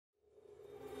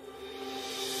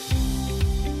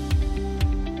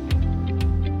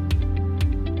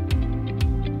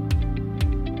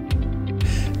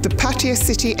The Pattaya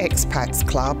City Expats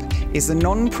Club is a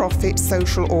non-profit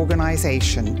social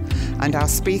organisation and our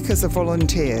speakers are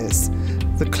volunteers.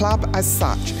 The club as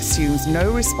such assumes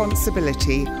no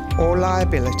responsibility or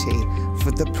liability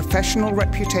for the professional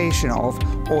reputation of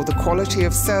or the quality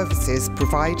of services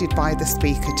provided by the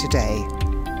speaker today.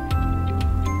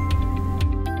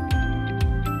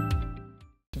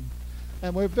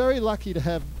 And we're very lucky to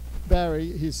have Barry,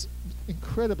 his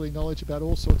incredibly knowledge about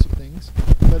all sorts of things,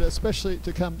 but especially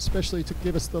to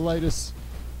give us the latest,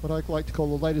 what I like to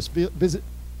call the latest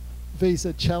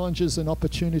visa challenges and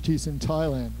opportunities in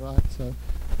Thailand, right?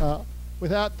 So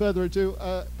without further ado,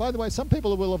 by the way, some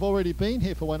people will have already been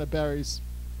here for one of Barry's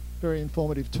very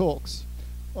informative talks.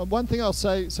 One thing I'll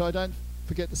say, so I don't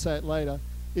forget to say it later,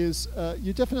 is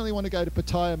you definitely want to go to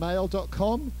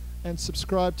pattayamail.com and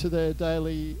subscribe to their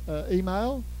daily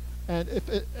email, and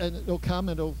it'll come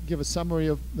and it'll give a summary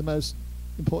of the most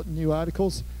important new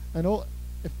articles. And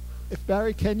if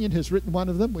Barry Kenyon has written one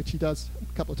of them, which he does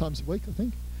a couple of times a week, I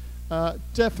think,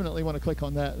 definitely want to click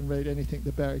on that and read anything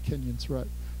that Barry Kenyon's wrote.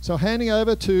 So handing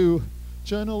over to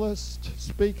journalist,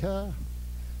 speaker,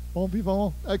 bon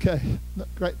vivant. Okay,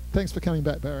 great. Thanks for coming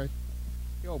back, Barry.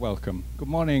 You're welcome. Good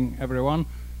morning, everyone.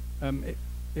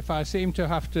 If I seem to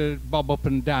have to bob up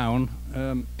and down,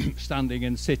 standing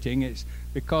and sitting, it's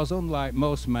because unlike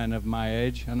most men of my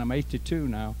age, and I'm 82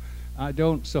 now, I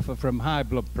don't suffer from high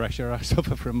blood pressure, I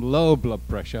suffer from low blood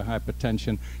pressure,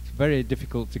 hypertension. It's very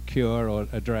difficult to cure or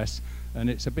address, and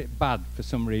it's a bit bad for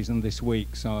some reason this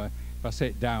week, so if I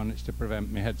sit down it's to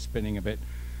prevent my head spinning a bit.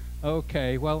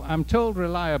 Okay, well, I'm told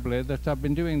reliably that I've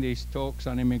been doing these talks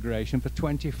on immigration for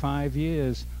 25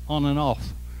 years, on and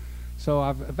off. So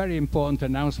I've a very important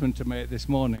announcement to make this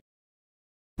morning.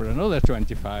 For another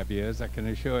 25 years, I can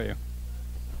assure you.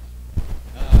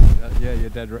 Yeah,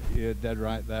 you're dead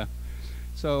right there.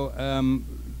 So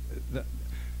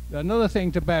another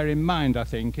thing to bear in mind, I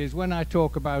think, is when I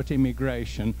talk about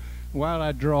immigration, while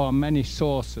I draw on many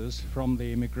sources from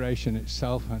the immigration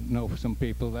itself, I know some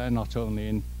people there, not only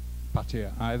in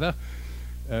Pattaya either,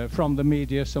 from the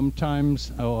media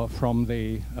sometimes, or from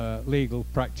the legal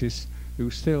practice, who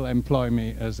still employ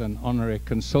me as an honorary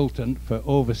consultant for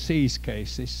overseas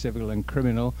cases, civil and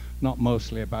criminal, not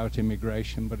mostly about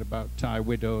immigration, but about Thai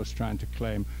widows trying to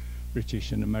claim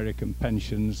British and American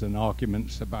pensions and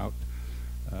arguments about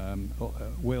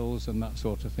wills and that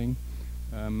sort of thing.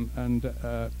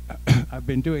 I've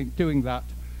been doing that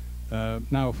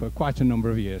now for quite a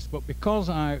number of years. But because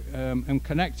I am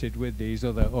connected with these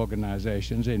other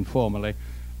organizations informally,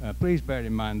 please bear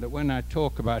in mind that when I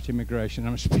talk about immigration,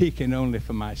 I'm speaking only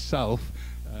for myself,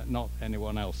 not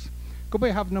anyone else. Could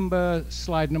we have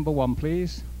slide number 1,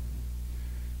 please?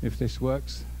 If this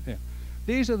works. Yeah.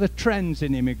 These are the trends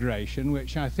in immigration,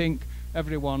 which I think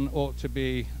everyone ought to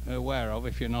be aware of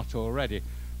if you're not already.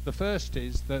 The first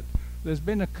is that there's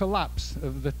been a collapse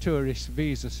of the tourist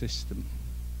visa system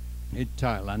in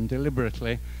Thailand,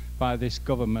 deliberately by this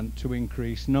government to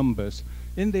increase numbers.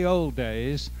 In the old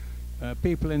days,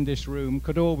 people in this room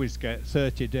could always get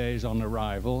 30 days on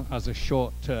arrival as a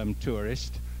short-term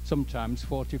tourist, sometimes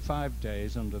 45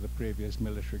 days under the previous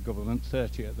military government,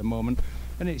 30 at the moment,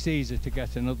 and it's easy to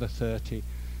get another 30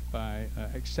 by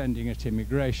extending at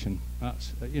immigration.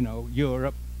 That's, you know,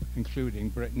 Europe, including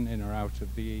Britain, in or out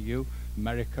of the EU,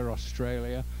 America,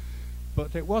 Australia.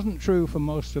 But it wasn't true for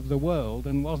most of the world,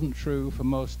 and wasn't true for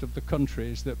most of the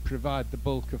countries that provide the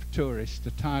bulk of tourists to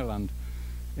Thailand.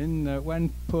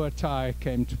 When poor Thai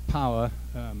came to power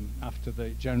after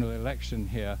the general election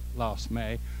here last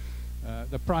May,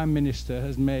 the Prime Minister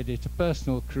has made it a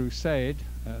personal crusade,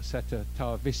 Seta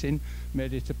Tarvisin,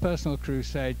 made it a personal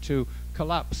crusade to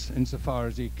collapse, insofar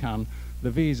as he can,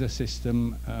 the visa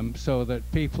system so that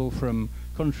people from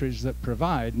countries that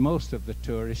provide most of the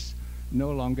tourists no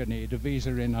longer need a visa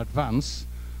in advance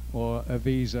or a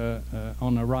visa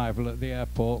on arrival at the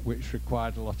airport, which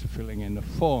required a lot of filling in of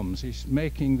forms. He's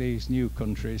making these new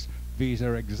countries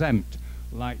visa exempt,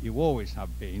 like you always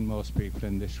have been, most people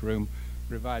in this room,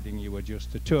 providing you were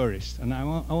just a tourist. And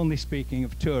I'm only speaking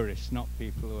of tourists, not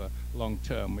people who are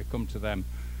long-term. We come to them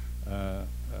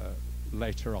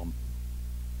later on.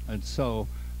 And so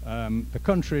the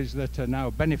countries that are now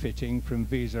benefiting from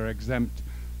visa exempt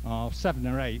are 7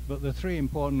 or 8, but the 3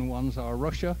 important ones are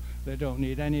Russia. They don't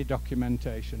need any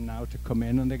documentation now to come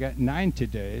in, and they get 90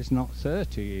 days, not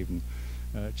 30 even.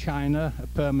 China, a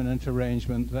permanent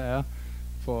arrangement there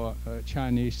for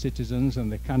Chinese citizens,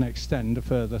 and they can extend a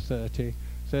further 30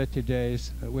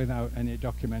 days without any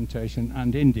documentation.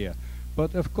 And India,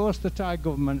 But of course the Thai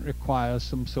government requires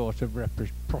some sort of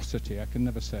reciprocity, I can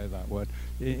never say that word,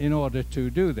 in order to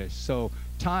do this. So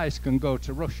Thais can go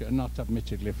to Russia, not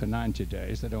admittedly for 90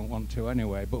 days, they don't want to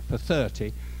anyway, but for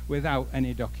 30 without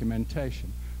any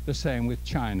documentation. The same with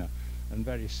China, and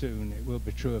very soon it will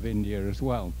be true of India as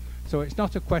well. So it's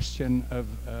not a question of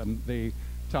the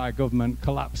Thai government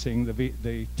collapsing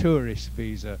the tourist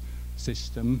visa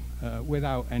system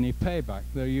without any payback.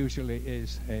 There usually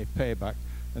is a payback.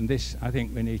 And this, I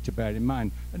think, we need to bear in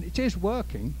mind. And it is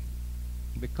working,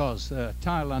 because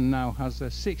Thailand now has the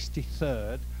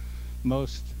 63rd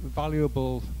most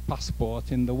valuable passport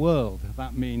in the world.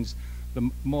 That means the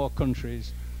more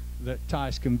countries that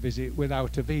Thais can visit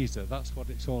without a visa. That's what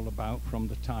it's all about from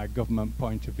the Thai government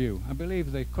point of view. I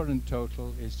believe the current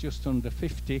total is just under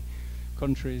 50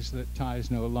 countries that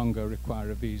Thais no longer require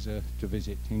a visa to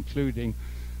visit, including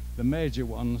the major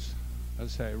ones,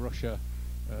 as I say, Russia,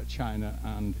 China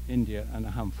and India, and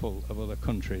a handful of other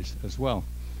countries as well.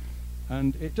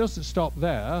 And it doesn't stop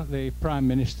there. The Prime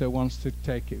Minister wants to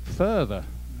take it further.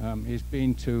 He's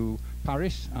been to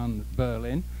Paris and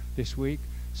Berlin this week,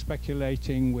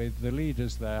 speculating with the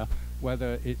leaders there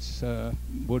whether it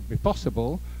would be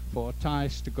possible for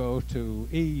Thais to go to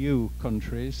EU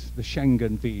countries, the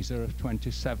Schengen visa of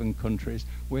 27 countries,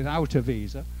 without a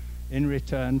visa, in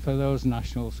return for those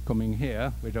nationals coming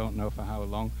here, we don't know for how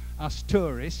long, as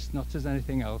tourists, not as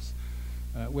anything else,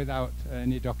 without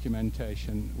any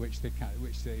documentation, which they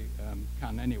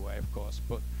can anyway, of course,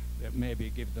 but maybe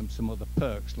give them some other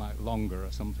perks, like longer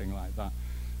or something like that.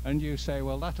 And you say,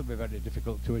 well, that'll be very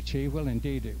difficult to achieve. Well,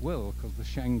 indeed it will, because the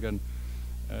Schengen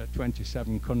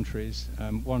 27 countries,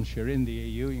 once you're in the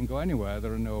EU, you can go anywhere,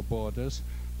 there are no borders.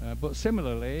 But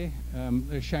similarly,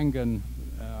 the Schengen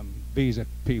visa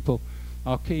people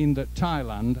are keen that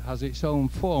Thailand has its own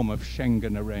form of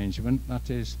Schengen arrangement. That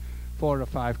is, 4 or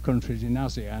 5 countries in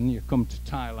ASEAN. You come to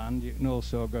Thailand, you can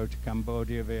also go to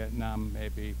Cambodia, Vietnam,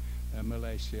 maybe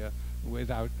Malaysia,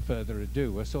 without further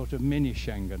ado, a sort of mini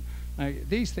Schengen. Now,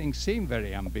 these things seem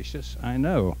very ambitious, I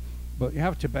know, but you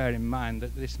have to bear in mind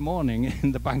that this morning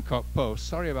in the Bangkok Post,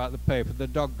 sorry about the paper, the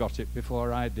dog got it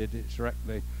before I did, it's wrecked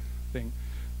the thing.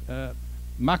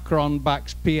 Macron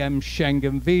backs PM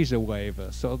Schengen visa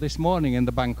waiver. So this morning in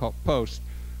the Bangkok Post,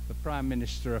 the Prime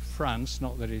Minister of France,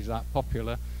 not that he's that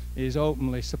popular, is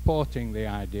openly supporting the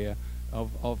idea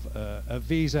of a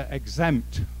visa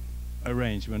exempt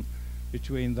arrangement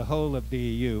between the whole of the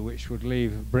EU, which would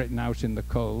leave Britain out in the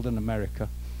cold, and America.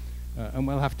 And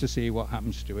we'll have to see what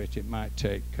happens to it. It might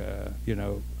take, you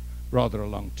know, rather a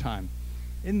long time.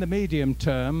 In the medium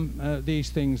term, these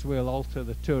things will alter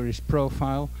the tourist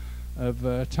profile of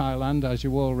Thailand, as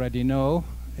you already know,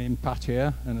 in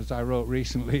Pattaya, and as I wrote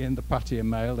recently in the Pattaya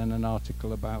Mail in an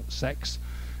article about sex,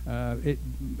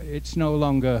 it's no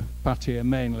longer Pattaya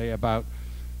mainly about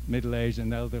middle-aged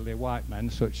and elderly white men,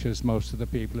 such as most of the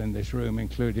people in this room,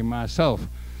 including myself.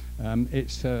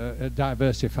 It's a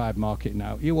diversified market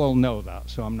now. You all know that,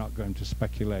 so I'm not going to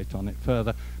speculate on it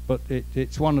further, but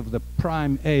it's one of the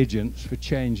prime agents for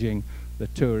changing the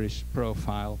tourist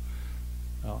profile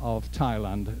of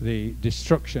Thailand. The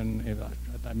destruction,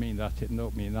 I mean that, I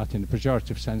don't mean that in a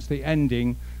pejorative sense, the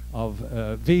ending of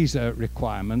visa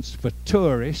requirements for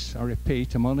tourists. I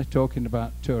repeat, I'm only talking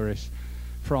about tourists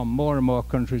from more and more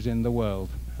countries in the world.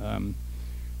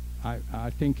 I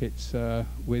think it's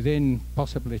within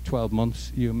possibly 12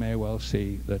 months you may well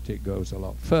see that it goes a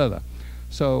lot further.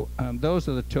 So those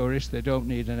are the tourists, they don't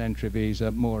need an entry visa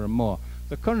more and more.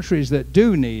 The countries that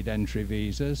do need entry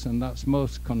visas, and that's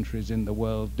most countries in the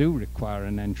world, do require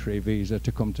an entry visa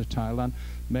to come to Thailand,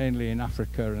 mainly in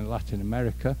Africa and Latin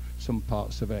America, some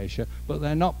parts of Asia, but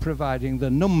they're not providing the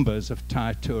numbers of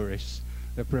Thai tourists,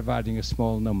 they're providing a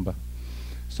small number.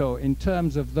 So in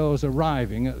terms of those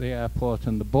arriving at the airport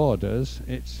and the borders,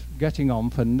 it's getting on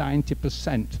for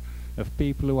 90% of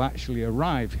people who actually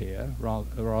arrive here,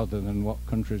 rather than what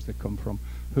countries they come from,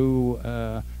 who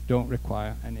don't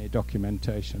require any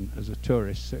documentation as a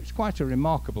tourist. So it's quite a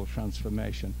remarkable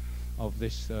transformation of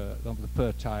this, of the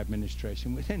per Thai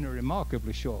administration within a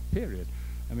remarkably short period.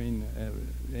 I mean,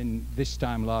 in this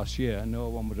time last year, no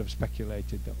one would have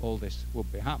speculated that all this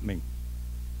would be happening.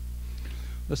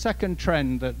 The second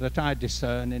trend that I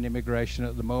discern in immigration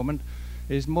at the moment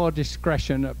is more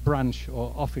discretion at branch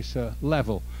or officer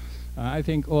level. I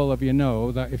think all of you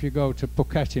know that if you go to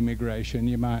Phuket immigration,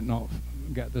 you might not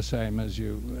get the same as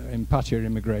you in Pattaya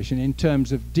immigration in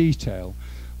terms of detail.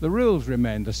 The rules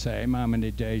remain the same, how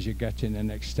many days you get in an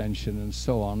extension and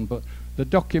so on, but the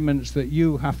documents that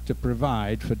you have to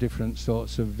provide for different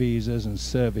sorts of visas and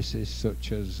services,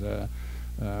 such as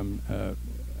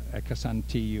Ekasan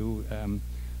TU,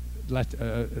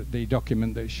 the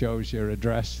document that shows your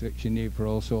address that you need for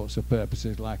all sorts of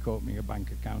purposes, like opening a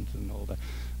bank account and all that.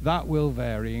 That will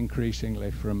vary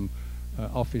increasingly from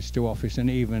office to office, and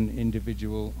even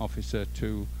individual officer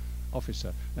to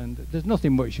officer. And there's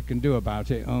nothing much you can do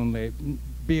about it, only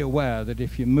be aware that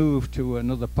if you move to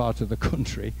another part of the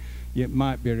country, you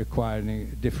might be requiring a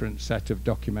different set of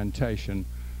documentation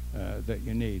that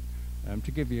you need.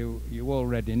 To give you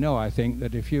already know, I think,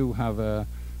 that if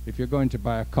you're going to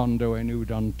buy a condo in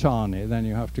Udon Thani, then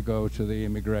you have to go to the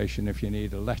immigration if you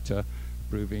need a letter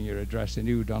proving your address in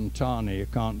Udon Thani. You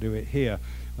can't do it here.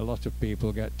 A lot of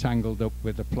people get tangled up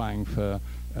with applying for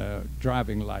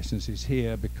driving licenses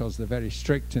here because they're very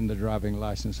strict in the driving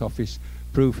license office.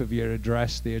 Proof of your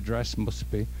address, the address must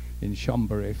be in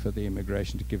Chonburi for the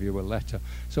immigration to give you a letter.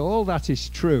 So all that is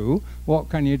true. What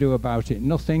can you do about it?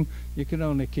 Nothing. You can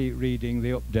only keep reading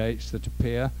the updates that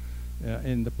appear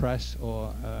in the press,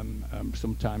 or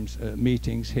sometimes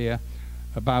meetings here,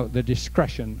 about the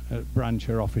discretion at branch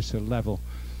or officer level.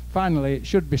 Finally, it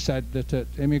should be said that at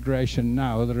immigration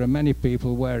now, there are many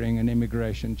people wearing an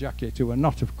immigration jacket who are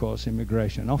not, of course,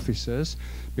 immigration officers,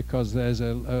 because there's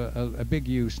a big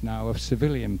use now of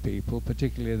civilian people,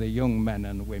 particularly the young men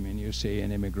and women you see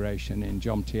in immigration in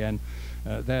Jomtien.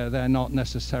 They're not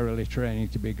necessarily training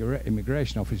to be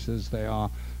immigration officers. They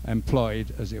are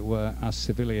employed, as it were, as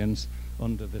civilians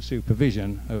under the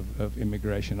supervision of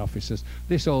immigration officers.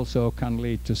 This also can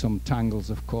lead to some tangles,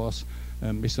 of course,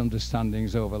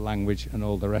 misunderstandings over language and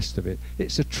all the rest of it.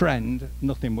 It's a trend,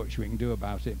 nothing much we can do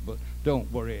about it, but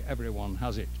don't worry, everyone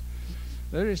has it.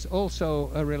 There is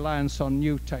also a reliance on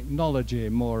new technology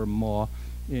more and more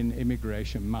in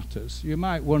immigration matters. You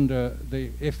might wonder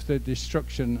if the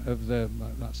destruction of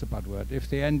that's a bad word, if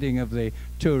the ending of the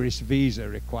tourist visa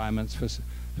requirements for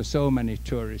so many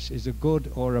tourists is a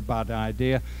good or a bad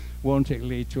idea. Won't it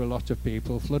lead to a lot of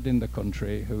people flooding the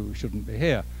country who shouldn't be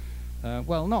here?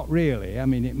 Well, not really. I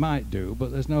mean, it might do,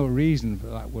 but there's no reason for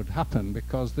that would happen,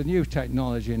 because the new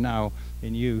technology now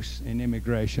in use in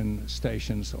immigration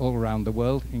stations all around the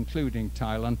world, including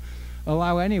Thailand,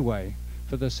 allow anyway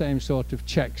for the same sort of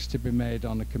checks to be made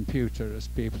on a computer as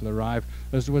people arrive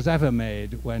as was ever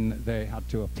made when they had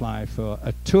to apply for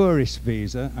a tourist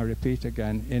visa, I repeat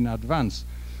again, in advance.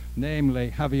 Namely,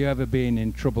 have you ever been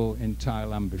in trouble in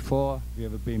Thailand before? Have you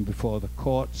ever been before the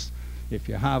courts? If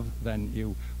you have, then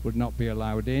you would not be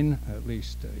allowed in, at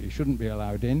least you shouldn't be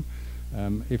allowed in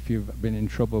if you've been in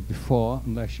trouble before,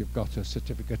 unless you've got a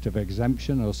certificate of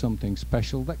exemption or something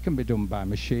special. That can be done by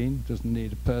machine, doesn't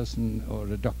need a person or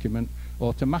a document.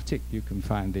 Automatic, you can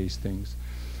find these things.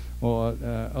 Or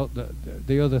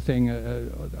the other thing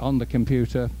on the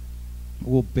computer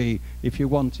would be if you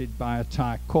wanted by a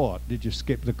Thai court, did you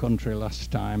skip the country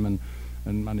last time and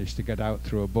managed to get out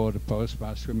through a border post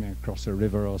by swimming across a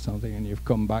river or something, and you've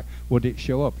come back, would it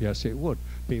show up? Yes, it would.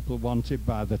 People wanted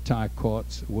by the Thai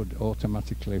courts would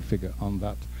automatically figure on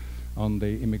that, on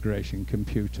the immigration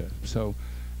computer. So,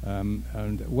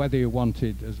 and whether you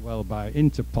wanted as well by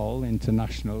Interpol,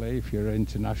 internationally, if you're an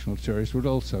international tourist, would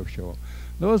also show up.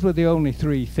 Those were the only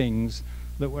three things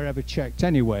that were ever checked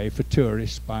anyway for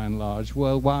tourists by and large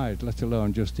worldwide, let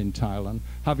alone just in Thailand.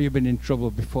 Have you been in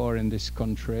trouble before in this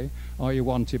country? Are you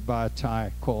wanted by a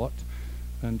Thai court?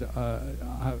 And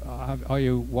are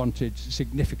you wanted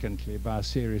significantly by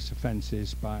serious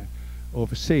offences by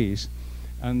overseas?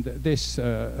 And this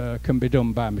can be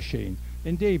done by machine.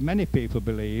 Indeed, many people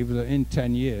believe that in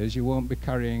 10 years you won't be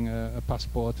carrying a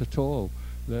passport at all.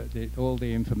 That all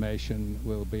the information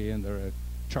will be, and there are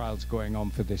trials going on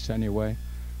for this anyway.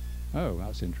 Oh,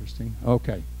 that's interesting.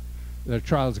 Okay, there are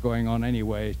trials going on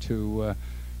anyway to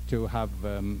have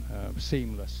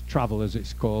seamless travel, as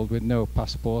it's called, with no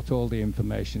passport. All the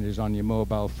information is on your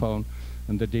mobile phone,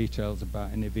 and the details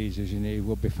about any visas you need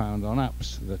will be found on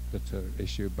apps that are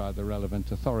issued by the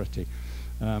relevant authority.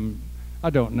 I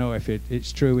don't know if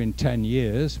it's true in 10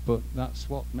 years, but that's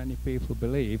what many people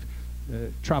believe.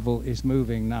 Travel is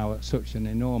moving now at such an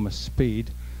enormous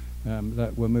speed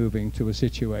that we're moving to a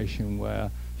situation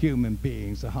where human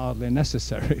beings are hardly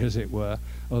necessary, as it were,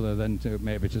 other than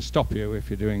maybe to stop you if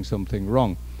you're doing something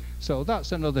wrong. So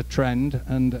that's another trend,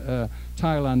 and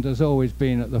Thailand has always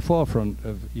been at the forefront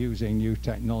of using new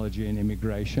technology in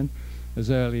immigration. As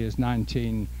early as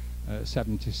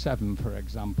 1977, for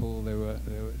example, they were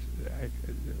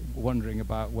wondering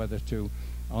about whether to,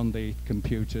 on the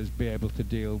computers, be able to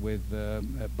deal with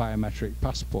biometric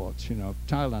passports. You know,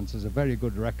 Thailand has a very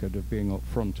good record of being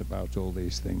upfront about all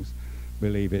these things,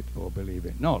 believe it or believe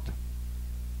it not.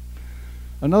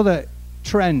 Another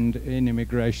trend in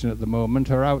immigration at the moment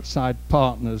are outside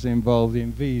partners involved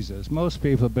in visas. Most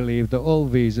people believe that all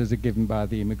visas are given by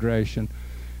the immigration.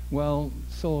 Well,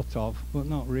 sort of, but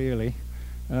not really.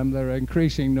 There are an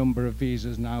increasing number of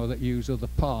visas now that use other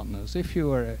partners. If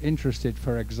you are interested,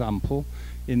 for example,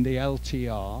 in the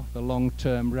LTR, the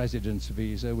long-term residence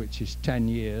visa, which is 10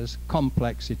 years,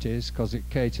 complex it is because it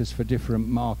caters for different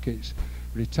markets.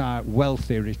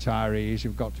 Wealthy retirees,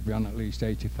 you've got to be on at least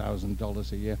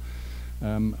 $80,000 a year,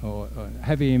 or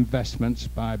heavy investments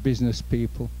by business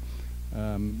people,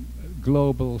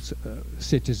 global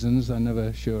citizens. I'm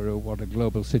never sure what a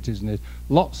global citizen is.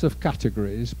 Lots of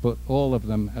categories, but all of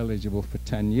them eligible for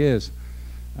 10 years.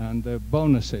 And the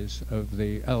bonuses of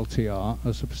the LTR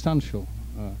are substantial.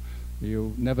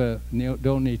 You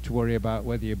don't need to worry about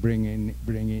whether you're bringing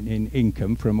in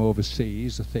income from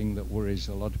overseas, a thing that worries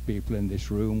a lot of people in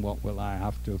this room. What will I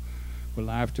have to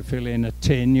fill in a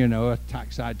tin, you know, a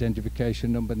tax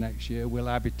identification number next year? Will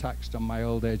I be taxed on my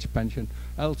old age pension?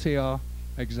 LTR,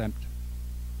 exempt.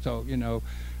 So, you know,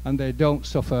 and they don't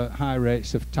suffer high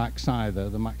rates of tax either,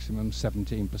 the maximum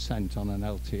 17% on an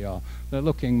LTR. They're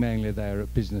looking mainly there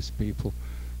at business people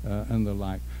and the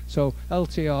like. So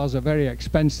LTRs are very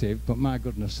expensive, but my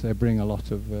goodness, they bring a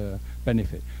lot of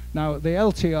benefit. Now, the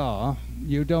LTR,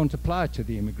 you don't apply to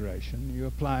the immigration, you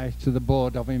apply to the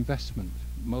Board of Investment.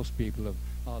 Most people have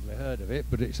hardly heard of it,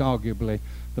 but it's arguably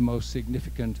the most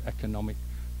significant economic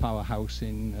powerhouse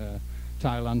in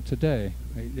Thailand today.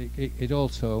 It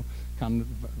also can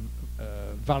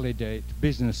validate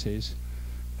businesses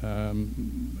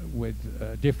with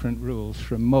different rules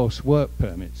from most work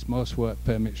permits. Most work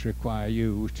permits require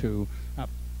you to have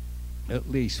at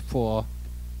least 4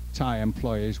 Thai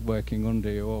employees working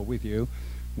under you or with you.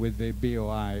 With the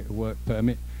BOI work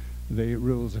permit, the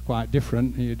rules are quite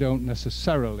different. You don't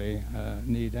necessarily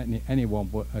need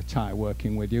anyone Thai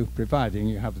working with you, providing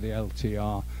you have the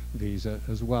LTR visa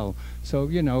as well. So,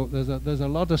 you know, there's a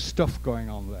lot of stuff going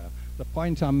on there. The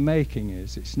point I'm making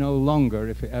is it's no longer,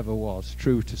 if it ever was,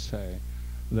 true to say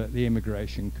that the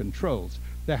immigration controls.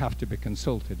 They have to be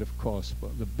consulted, of course,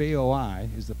 but the BOI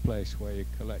is the place where you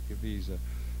collect your visa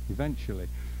eventually.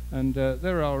 And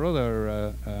there are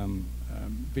other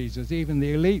visas, even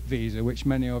the elite visa, which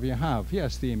many of you have.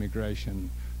 Yes, the immigration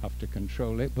have to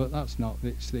control it, but that's not,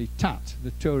 it's the TAT,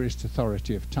 the Tourist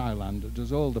Authority of Thailand, that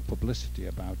does all the publicity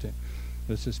about it.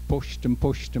 This has pushed and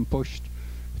pushed and pushed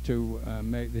to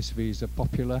make this visa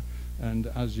popular. And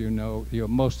as you know,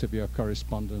 most of your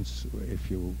correspondence, if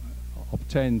you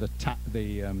obtain the TAT,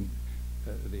 the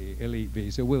elite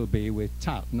visa, will be with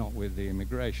TAT, not with the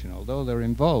immigration, although they're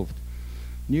involved.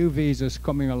 New visas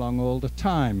coming along all the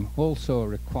time also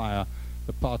require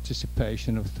the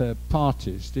participation of third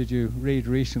parties. Did you read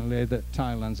recently that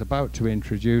Thailand's about to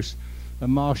introduce a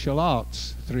martial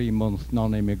arts 3-month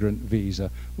non-immigrant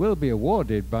visa? Will be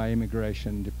awarded by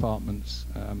immigration departments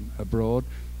abroad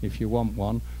if you want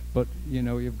one, but you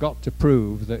know, you've got to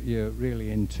prove that you're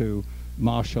really into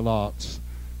martial arts,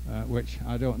 which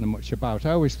I don't know much about.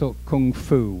 I always thought Kung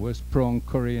Fu was prawn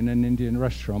curry in an Indian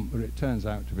restaurant, but it turns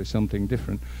out to be something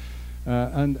different.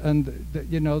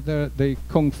 You know, the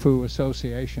Kung Fu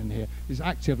Association here is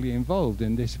actively involved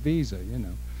in this visa, you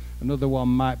know. Another one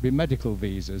might be medical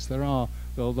visas. There are,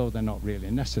 although they're not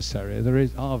really necessary,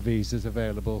 are visas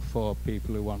available for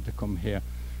people who want to come here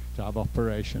to have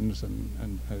operations,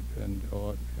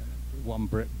 or one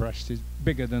breast is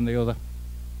bigger than the other,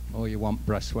 or you want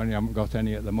breasts when you haven't got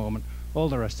any at the moment. All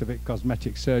the rest of it,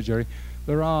 cosmetic surgery.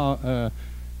 There are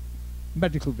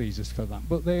medical visas for that,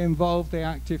 but they involve the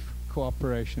active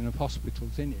cooperation of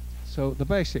hospitals in it. So the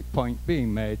basic point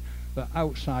being made that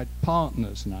outside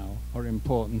partners now are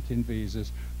important in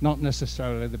visas, not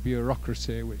necessarily the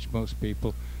bureaucracy, which most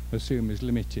people assume is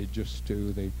limited just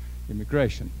to the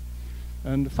immigration.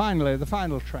 And finally, the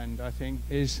final trend, I think,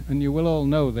 is, and you will all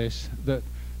know this, that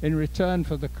in return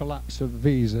for the collapse of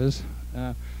visas,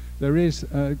 there is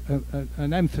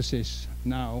an emphasis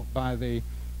now by the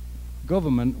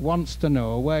government wants to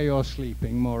know where you're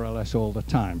sleeping more or less all the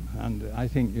time. And I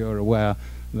think you're aware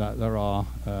that there are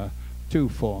 2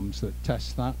 forms that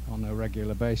test that on a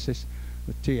regular basis,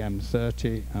 the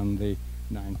TM30 and the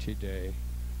 90-day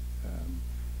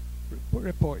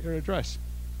report your address.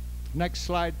 Next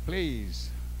slide, please.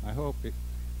 I hope it,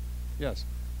 yes.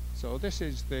 So this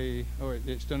is the, oh,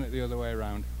 it's done it the other way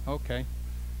around. Okay.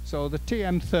 So the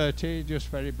TM30, just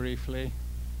very briefly,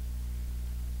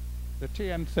 the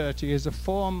TM30 is a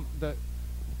form that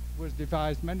was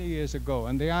devised many years ago,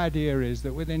 and the idea is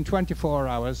that within 24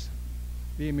 hours,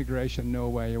 the immigration know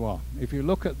where you are. If you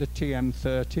look at the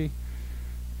TM30,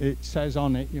 it says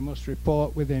on it you must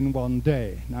report within 1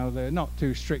 day. Now they're not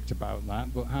too strict about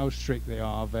that, but how strict they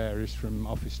are varies from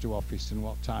office to office and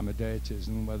what time of day it is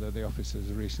and whether the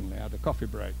officers recently had a coffee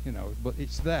break, you know, but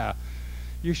it's there.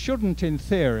 You shouldn't, in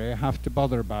theory, have to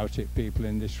bother about it, people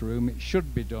in this room. It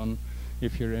should be done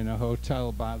if you're in a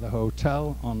hotel by the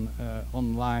hotel on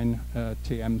online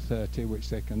TM30, which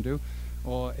they can do,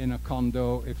 or in a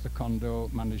condo if the condo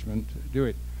management do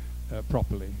it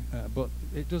properly. But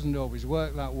it doesn't always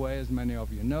work that way, as many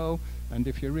of you know, and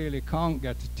if you really can't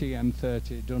get a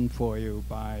TM30 done for you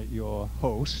by your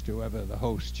host, whoever the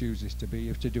host chooses to be, you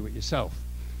have to do it yourself.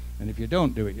 And if you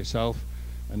don't do it yourself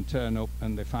and turn up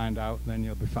and they find out, then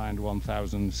you'll be fined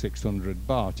 1,600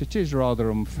 baht. It is rather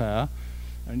unfair,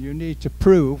 and you need to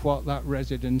prove what that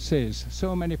residence is.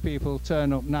 So many people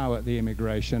turn up now at the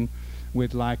immigration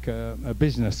with like a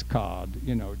business card,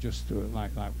 you know, just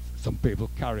like some people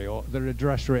carry, or their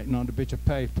address written on a bit of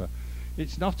paper.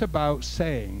 It's not about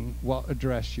saying what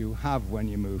address you have when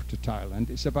you move to Thailand.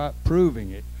 It's about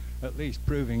proving it, at least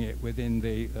proving it within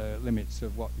the limits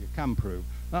of what you can prove.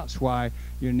 That's why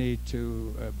you need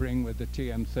to bring with the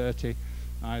TM30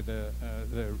 either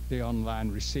the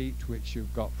online receipt, which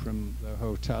you've got from the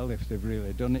hotel if they've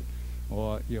really done it,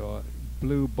 or your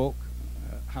blue book,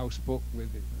 house book, with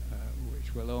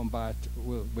which will own by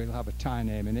will have a Thai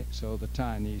name in it, so the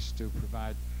Thai needs to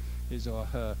provide his or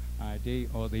her ID,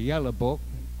 or the yellow book,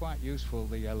 quite useful,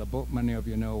 the yellow book, many of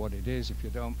you know what it is if you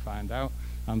don't find out,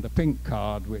 and the pink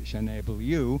card, which enable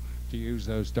you to use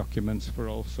those documents for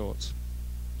all sorts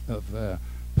of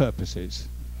purposes.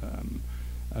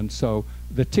 And so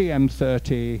the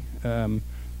TM30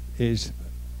 is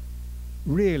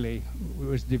really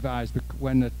was devised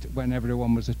when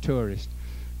everyone was a tourist.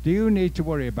 Do you need to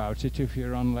worry about it if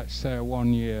you're on, let's say, a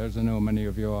 1 year, as I know many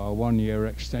of you are, 1 year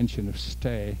extension of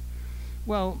stay?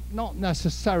 Well, not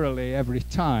necessarily every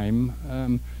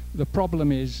time. The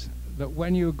problem is that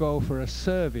when you go for a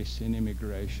service in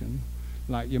immigration,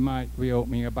 like you might be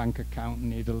opening a bank account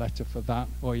and need a letter for that,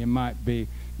 or you might be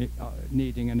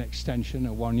needing an extension,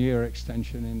 a 1 year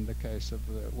extension in the case of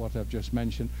what I've just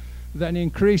mentioned, then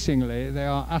increasingly they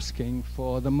are asking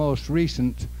for the most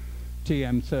recent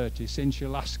TM30 since you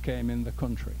last came in the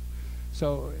country.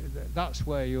 So that's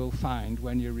where you'll find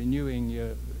when you're renewing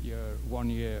your 1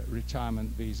 year retirement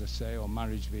visa, say, or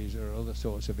marriage visa or other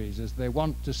sorts of visas, they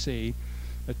want to see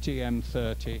a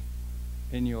TM30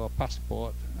 in your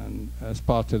passport and as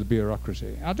part of the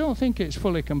bureaucracy. I don't think it's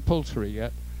fully compulsory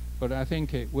yet, but I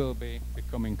think it will be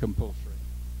becoming compulsory.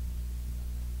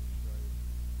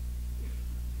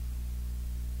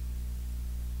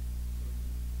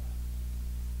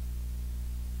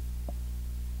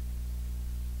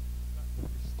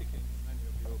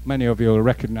 Many of you will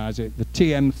recognize it. The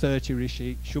TM30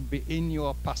 receipt should be in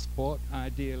your passport,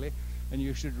 ideally, and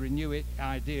you should renew it,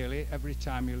 ideally, every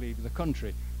time you leave the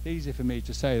country. Easy for me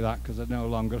to say that because I no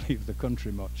longer leave the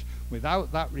country much.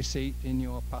 Without that receipt in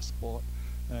your passport,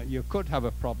 you could have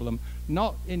a problem,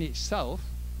 not in itself,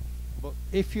 but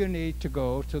if you need to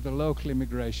go to the local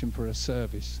immigration for a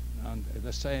service. And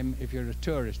the same if you're a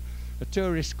tourist. A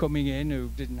tourist coming in who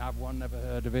didn't have one, never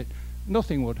heard of it,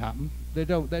 nothing would happen. They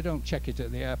don't check it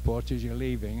at the airport as you're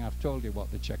leaving. I've told you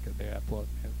what they check at the airport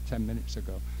 10 minutes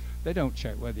ago. They don't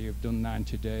check whether you've done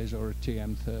 90 days or a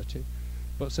TM30.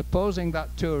 But supposing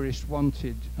that tourist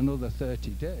wanted another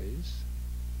 30 days,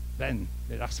 then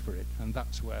they'd ask for it, and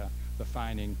that's where the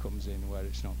fining comes in, where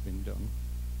it's not been done.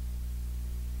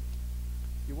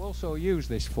 You also use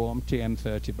this form,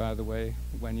 TM30, by the way,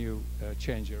 when you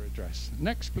change your address.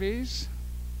 Next, please.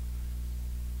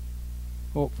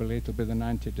 Hopefully it'll be the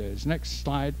 90 days. Next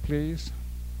slide, please.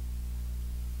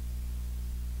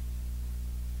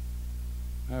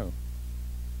 Oh,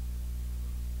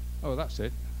 that's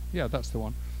it. Yeah, that's the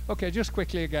one. Okay, just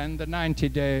quickly again, the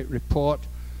 90-day report.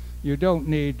 You don't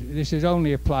need, this is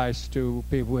only applies to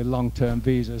people with long-term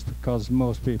visas because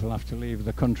most people have to leave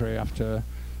the country after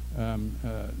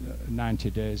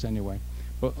 90 days anyway.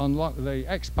 But on the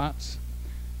expats,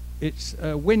 it's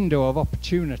a window of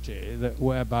opportunity that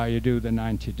whereby you do the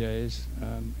 90 days.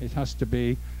 It has to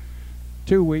be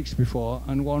 2 weeks before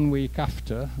and 1 week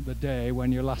after the day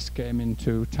when you last came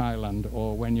into Thailand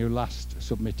or when you last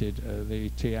submitted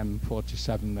the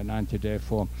TM47, the 90-day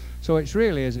form. So it's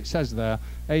really, as it says there,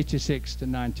 86 to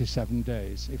 97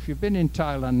 days. If you've been in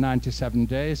Thailand 97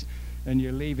 days and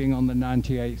you're leaving on the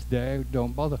 98th day,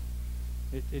 don't bother.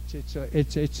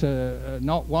 It's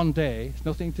not 1 day. It's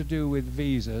nothing to do with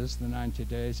visas, the 90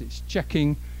 days. It's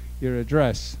checking your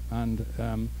address, and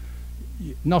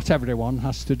not everyone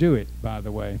has to do it, by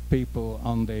the way. People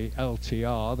on the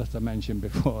LTR that I mentioned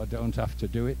before don't have to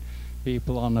do it.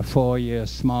 people on a 4-year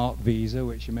smart visa,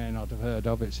 which you may not have heard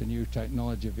of. It's a new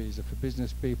technology visa for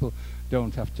business people,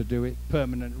 don't have to do it.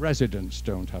 Permanent residents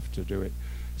don't have to do it.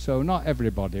 So not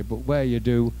everybody, but where you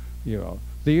do, you are.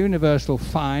 The universal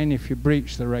fine if you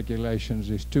breach the regulations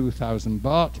is 2,000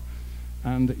 baht,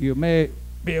 and you may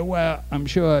be aware, I'm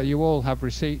sure you all have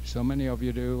receipts, so many of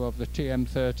you do, of the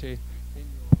TM30 in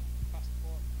your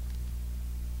passport.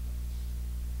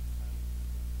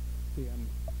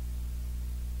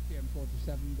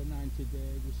 TM47, the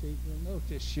 90-day receipt.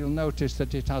 You'll notice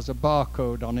that it has a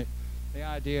barcode on it. The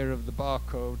idea of the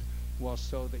barcode was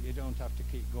so that you don't have to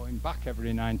keep going back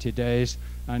every 90 days,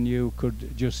 and you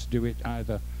could just do it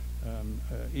either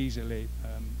easily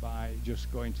by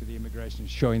just going to the immigration,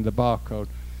 showing the barcode.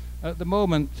 At the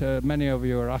moment, many of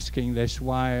you are asking this,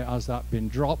 why has that been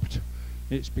dropped?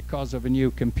 It's because of a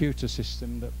new computer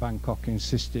system that Bangkok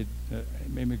insisted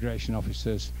immigration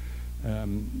officers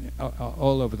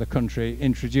all over the country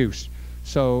introduce.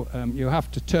 So you have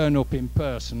to turn up in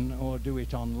person or do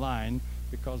it online,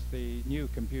 because the new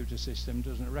computer system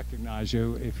doesn't recognize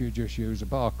you if you just use a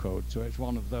barcode. So it's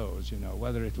one of those, you know.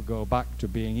 Whether it'll go back to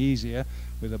being easier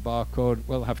with a barcode,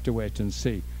 we'll have to wait and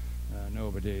see.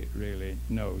 Nobody really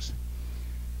knows.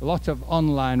 A lot of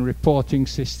online reporting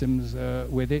systems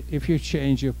with it. If you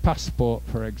change your passport,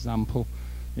 for example,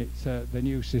 it's, the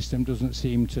new system doesn't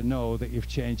seem to know that you've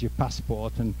changed your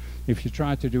passport, and if you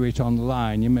try to do it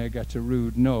online, you may get a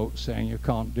rude note saying you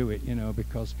can't do it, you know,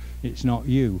 because it's not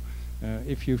you.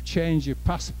 If you've changed your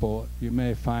passport, you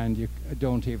may find you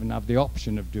don't even have the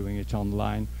option of doing it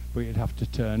online, but you'd have to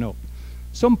turn up.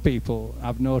 Some people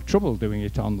have no trouble doing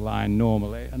it online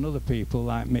normally, and other people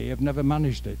like me have never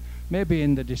managed it. Maybe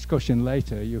in the discussion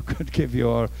later you could give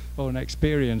your own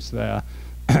experience there.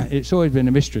 It's always been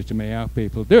a mystery to me how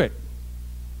people do it.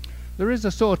 There is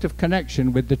a sort of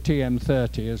connection with the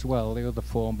TM30 as well, the other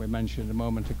form we mentioned a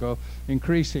moment ago.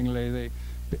 Increasingly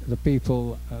the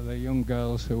people, the young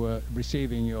girls who are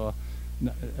receiving your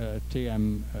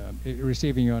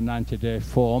receiving your 90-day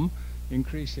form,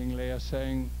 increasingly are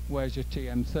saying, where's your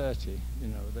TM30, you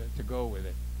know, to go with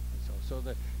it. So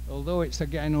that, although it's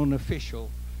again unofficial,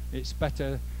 it's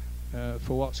better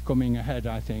for what's coming ahead,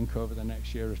 I think, over the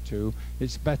next year or two.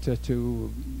 It's better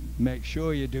to make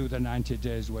sure you do the 90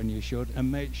 days when you should, and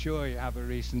make sure you have a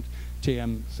recent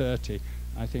TM30.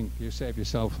 I think you save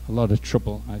yourself a lot of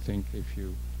trouble, I think, if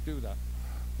you do that.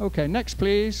 Okay, next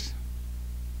please.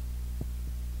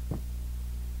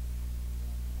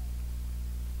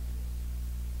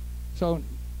 So,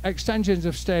 extensions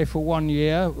of stay for 1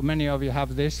 year. Many of you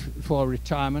have this for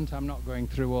retirement. I'm not going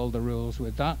through all the rules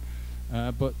with that,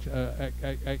 but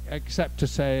except to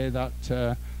say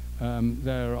that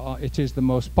it is the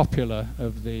most popular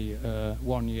of the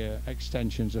 1 year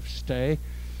extensions of stay.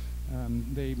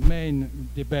 The main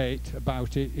debate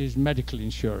about it is medical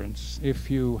insurance. If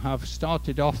you have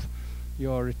started off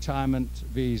your retirement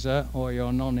visa or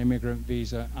your non-immigrant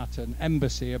visa at an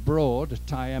embassy abroad, a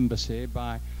Thai embassy,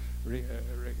 by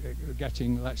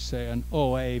getting, let's say, an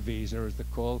OA visa, as they're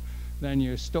called, then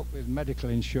you're stuck with medical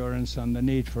insurance and the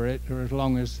need for it for as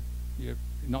long as you're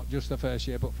not just the first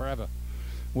year, but forever.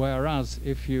 Whereas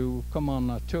if you come on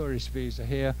a tourist visa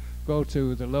here, go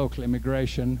to the local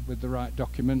immigration with the right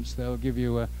documents, they'll give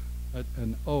you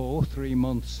an O, 3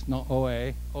 months, not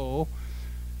OA, O,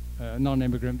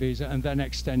 non-immigrant visa, and then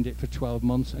extend it for 12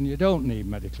 months, and you don't need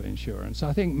medical insurance.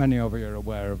 I think many of you are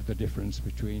aware of the difference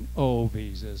between O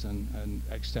visas and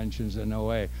extensions and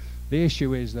OA. The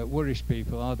issue is that worries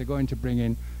people, are they going to bring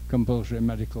in compulsory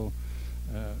medical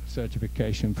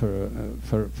certification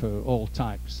for all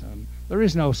types? There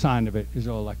is no sign of it, is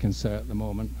all I can say at the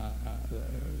moment.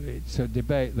 It's a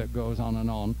debate that goes on and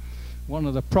on. One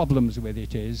of the problems with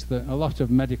it is that a lot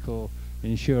of medical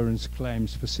insurance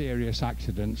claims for serious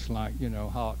accidents, like, you know,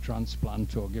 heart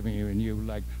transplant or giving you a new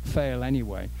leg, fail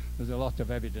anyway. There's a lot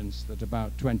of evidence that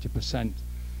about 20%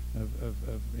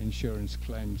 of insurance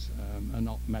claims are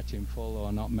not met in full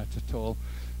or not met at all.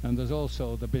 And there's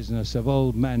also the business of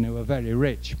old men who are very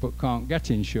rich but can't get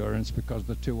insurance because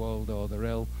they're too old or they're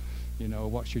ill. You know,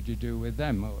 what should you do with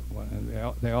them?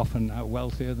 They often are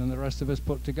wealthier than the rest of us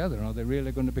put together. Are they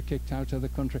really going to be kicked out of the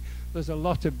country? There's a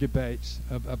lot of debates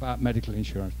about medical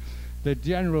insurance. The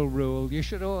general rule,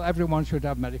 everyone should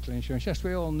have medical insurance. Yes,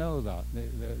 we all know that.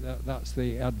 That's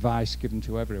the advice given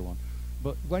to everyone.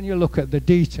 But when you look at the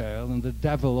detail, and the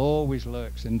devil always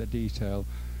lurks in the detail,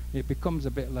 it becomes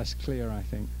a bit less clear, I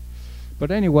think. But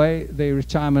anyway, the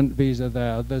retirement visa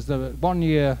there's the 1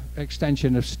 year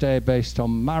extension of stay based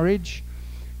on marriage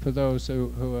for those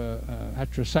who are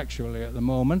heterosexually at the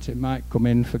moment. It might come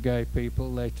in for gay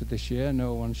people later this year,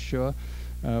 no one's sure.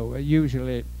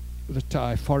 Usually the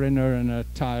Thai foreigner and a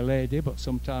Thai lady, but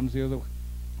sometimes the other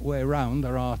way around.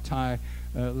 There are Thai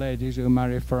ladies who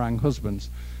marry farang husbands.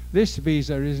 This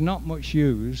visa is not much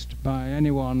used by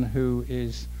anyone who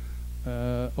is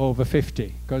over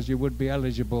 50, because you would be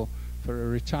eligible for a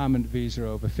retirement visa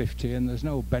over 50, and there's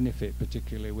no benefit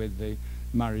particularly with the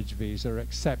marriage visa,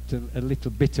 except a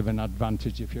little bit of an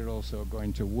advantage if you're also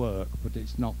going to work, but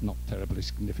it's not terribly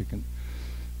significant.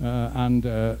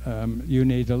 You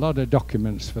need a lot of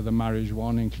documents for the marriage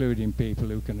one, including people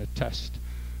who can attest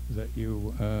that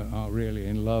you are really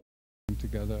in love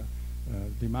together.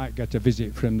 They might get a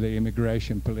visit from the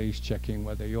immigration police checking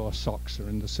whether your socks are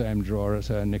in the same drawer as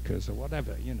her knickers or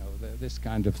whatever, you know, this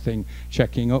kind of thing,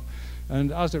 checking up.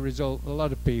 And as a result, a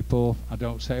lot of people, I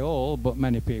don't say all, but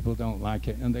many people don't like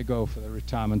it, and they go for the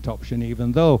retirement option,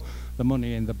 even though the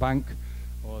money in the bank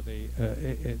or the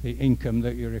income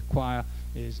that you require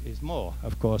is more,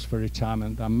 of course, for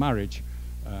retirement than marriage.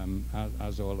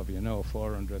 As all of you know,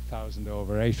 400,000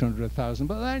 over 800,000,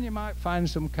 but then you might find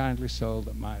some kindly soul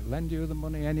that might lend you the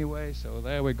money anyway, so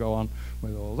there we go on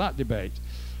with all that debate.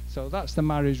 So that's the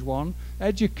marriage one.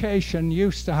 Education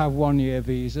used to have 1-year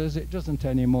visas, it doesn't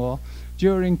anymore.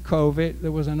 During COVID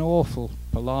there was an awful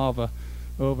palaver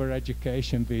over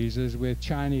education visas, with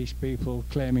Chinese people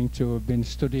claiming to have been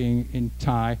studying in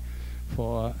Thai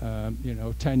for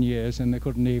 10 years, and they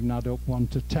couldn't even add up 1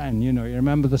 to 10. You know, you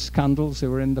remember the scandals that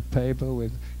were in the paper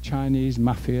with Chinese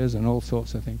mafias and all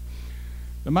sorts of things.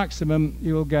 The maximum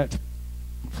you'll get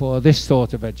for this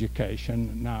sort of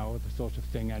education now, the sort of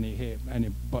thing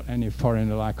any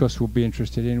foreigner like us would be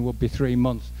interested in, would be 3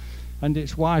 months. And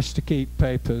it's wise to keep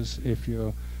papers if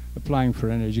you're applying for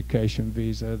an education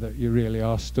visa that you really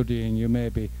are studying. You may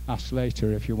be asked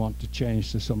later if you want to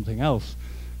change to something else.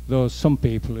 Some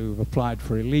people who've applied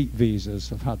for elite visas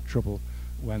have had trouble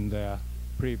when their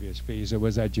previous visa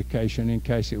was education, in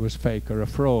case it was fake or a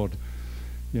fraud,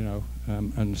 you know,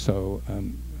 and so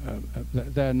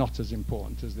they're not as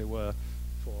important as they were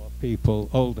for people,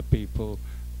 older people,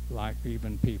 like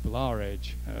even people our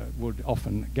age, would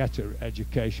often get an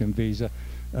education visa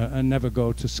and never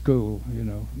go to school, you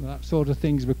know. That sort of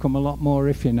thing's become a lot more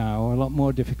iffy now, a lot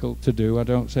more difficult to do. I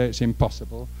don't say it's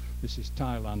impossible. This is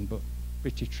Thailand, but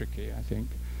pretty tricky, I think,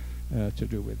 to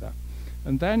do with that.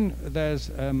 And then there's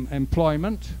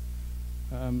employment.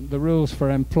 The rules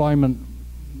for employment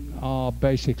are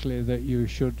basically that you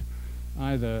should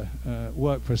either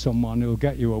work for someone who'll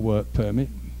get you a work permit,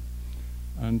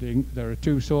 and there are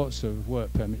 2 sorts of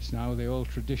work permits now, the old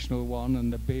traditional one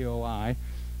and the BOI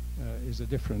is a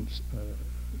different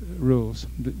rules.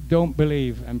 Don't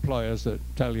believe employers that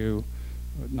tell you,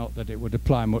 not that it would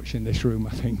apply much in this room, I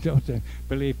think, don't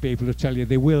believe people who tell you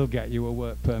they will get you a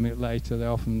work permit later. They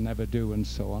often never do, and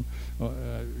so on.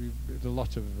 A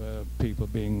lot of people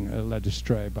being led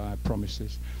astray by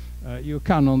promises. You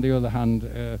can, on the other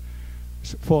hand,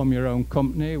 form your own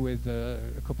company with a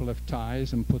couple of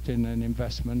ties and put in an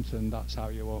investment, and that's how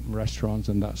you open restaurants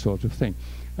and that sort of thing.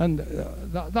 And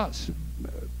that's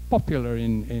popular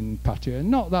in Pattaya,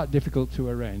 not that difficult to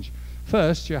arrange.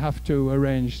 First, you have to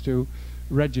arrange to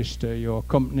register your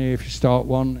company, if you start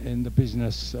one, in the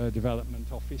business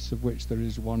development office, of which there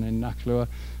is one in Naklua,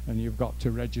 and you've got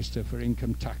to register for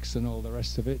income tax and all the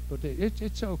rest of it, but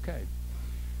it's okay.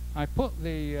 I put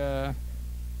the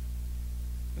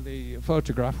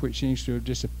photograph, which seems to have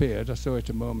disappeared, I saw it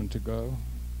a moment ago,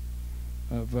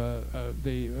 of a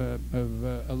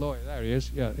lawyer. There he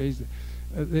is. Yeah,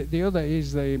 the other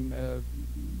is the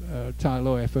Thai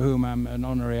lawyer for whom I'm an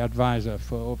honorary advisor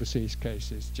for overseas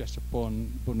cases, Jesapon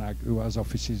Bunag, who has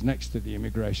offices next to the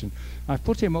immigration. I've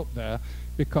put him up there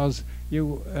because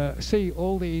you see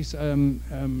all these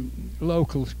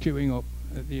locals queuing up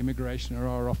at the immigration or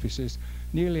our offices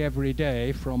nearly every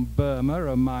day from Burma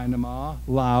or Myanmar,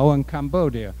 Laos and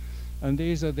Cambodia. And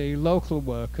these are the local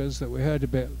workers that we heard a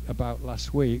bit about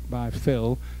last week by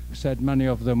Phil, who said many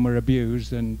of them were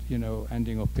abused and, you know,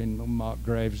 ending up in unmarked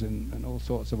graves and all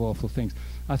sorts of awful things.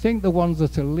 I think the ones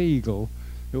that are legal,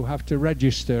 who have to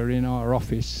register in our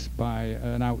office by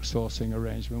an outsourcing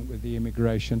arrangement with the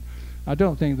immigration, I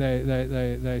don't think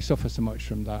they suffer so much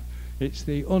from that. It's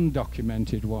the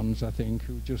undocumented ones, I think,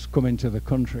 who just come into the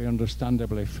country,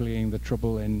 understandably fleeing the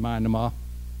trouble in Myanmar,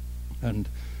 and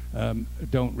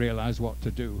don't realize what to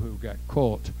do, who get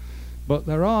caught. But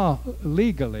there are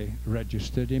legally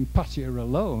registered in Pattaya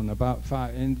alone, about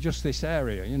in just this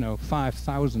area, you know,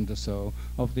 5,000 or so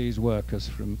of these workers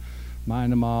from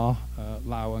Myanmar,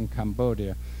 Laos and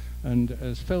Cambodia. And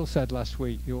as Phil said last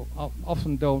week, you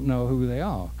often don't know who they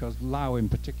are, because Lao in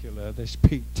particular, they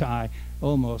speak Thai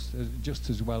almost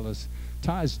just as well as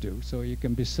Thais do. So you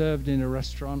can be served in a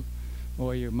restaurant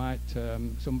or you might,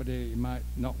 somebody might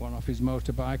knock one off his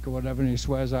motorbike or whatever, and he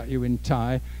swears at you in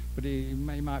Thai, but he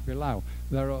might be Lao.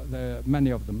 There are many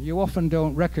of them. You often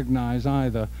don't recognize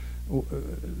either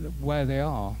where they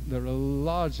are. There are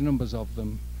large numbers of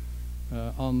them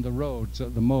on the roads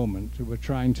at the moment who are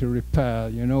trying to repair,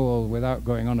 you know, all, without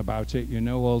going on about it, you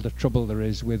know all the trouble there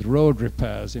is with road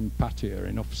repairs in Pattaya,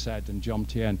 in Ufsed and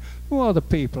Jomtien. Who are the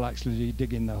people actually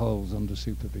digging the holes under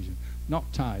supervision?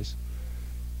 Not Thais.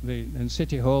 And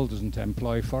City Hall doesn't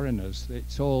employ foreigners.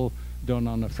 It's all done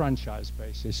on a franchise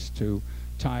basis to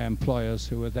Thai employers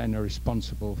who are then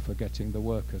responsible for getting the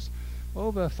workers.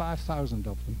 Over 5,000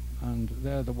 of them, and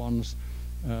they're the ones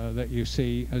that you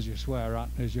see as you swear at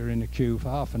as you're in a queue for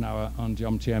half an hour on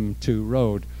Jomtien 2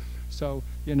 Road. So,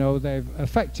 you know, they've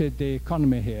affected the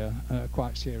economy here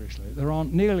quite seriously. There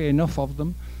aren't nearly enough of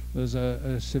them. There's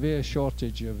a severe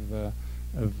shortage of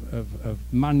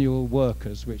manual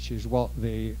workers, which is what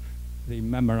the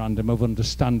memorandum of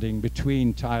understanding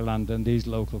between Thailand and these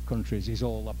local countries is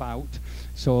all about.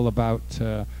 It's all about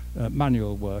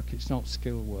manual work. It's not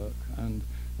skill work, and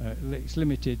it's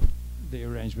limited. The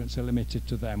arrangements are limited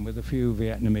to them, with a few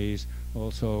Vietnamese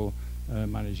also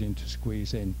managing to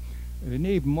squeeze in. We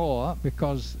need more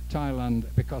because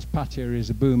Pattaya is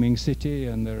a booming city,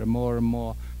 and there are more and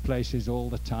more places all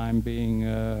the time being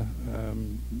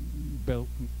built.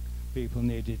 People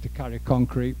needed to carry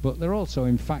concrete, but they're also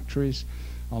in factories,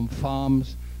 on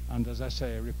farms, and as I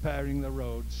say, repairing the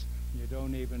roads. You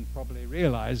don't even probably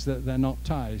realize that they're not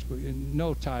Thais, but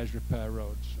no Thais repair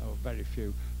roads, or very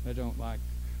few. They don't like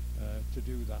to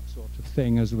do that sort of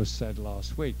thing, as was said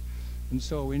last week. And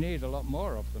so we need a lot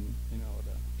more of them in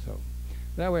order. So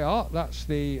there we are. That's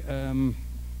the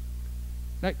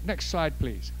next slide,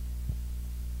 please.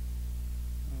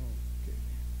 Okay.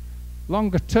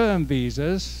 Longer term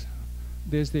visas.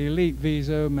 There's the elite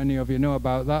visa. Many of you know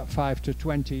about that, 5 to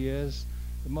 20 years.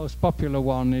 The most popular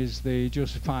one is the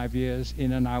just 5 years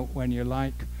in and out when you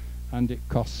like, and it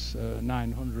costs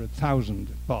 900,000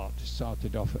 baht. It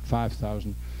started off at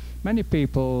 5,000. Many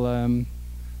people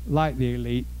like the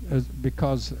elite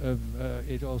because of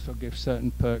it also gives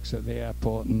certain perks at the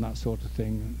airport and that sort of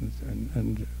thing,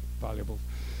 and valuable.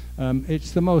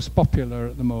 It's the most popular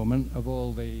at the moment of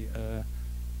all the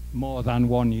more than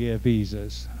 1 year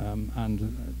visas,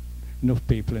 and enough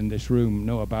people in this room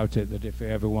know about it that if you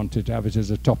ever wanted to have it as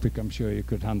a topic, I'm sure you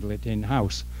could handle it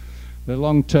in-house. The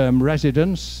long-term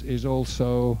residence is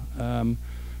also,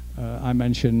 I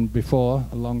mentioned before,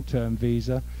 a long-term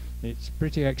visa. It's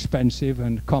pretty expensive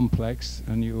and complex,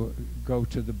 and you go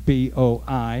to the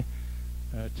BOI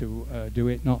to do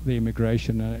it, not the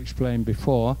immigration, I explained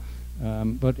before.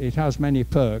 But it has many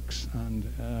perks, and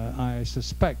I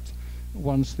suspect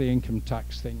once the income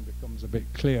tax thing becomes a bit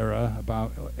clearer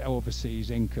about overseas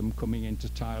income coming into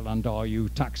Thailand, are you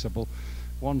taxable?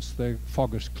 Once the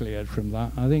fog is cleared from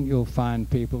that, I think you'll find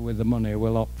people with the money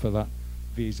will opt for that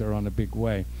visa on a big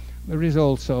way. There is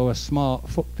also a smart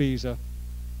foot visa,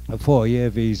 a 4-year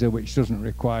visa, which doesn't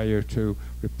require you to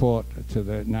report to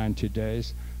the 90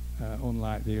 days,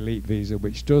 unlike the elite visa,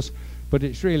 which does. But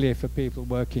it's really for people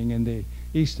working in the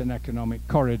Eastern Economic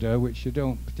Corridor, which you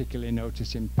don't particularly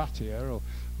notice in Pattaya,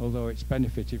 although it's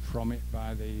benefited from it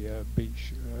by the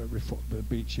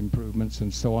beach improvements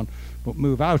and so on. But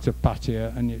move out of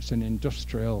Pattaya, and it's an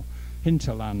industrial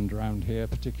hinterland around here,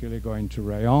 particularly going to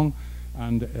Rayong.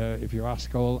 And if you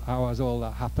ask how has all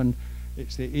that happened,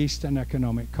 it's the Eastern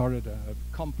Economic Corridor,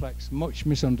 a complex, much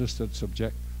misunderstood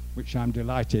subject, which I'm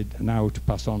delighted now to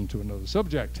pass on to another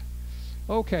subject.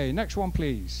 Okay, next one,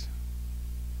 please.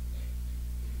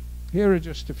 Here are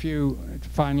just a few,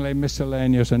 finally,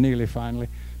 miscellaneous, or nearly finally,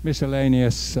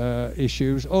 miscellaneous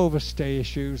issues, overstay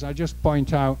issues. I just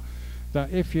point out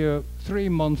that if you're 3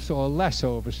 months or less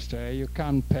overstay, you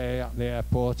can pay at the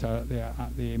airport or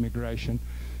at the immigration.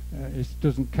 It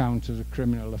doesn't count as a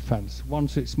criminal offence.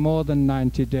 Once it's more than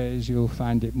 90 days, you'll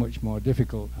find it much more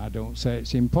difficult. I don't say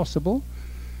it's impossible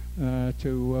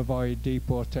to avoid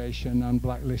deportation and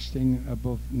blacklisting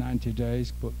above 90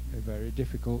 days, but very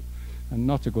difficult and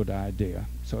not a good idea.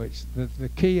 So it's the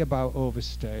key about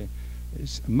overstay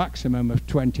is a maximum of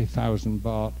 20,000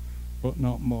 baht, but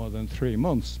not more than 3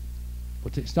 months.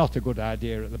 But it's not a good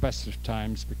idea at the best of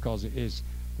times, because it is,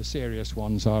 the serious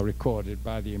ones are recorded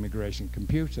by the immigration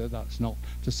computer. That's not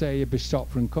to say you'd be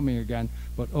stopped from coming again,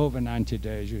 but over 90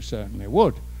 days you certainly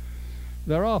would.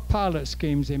 There are pilot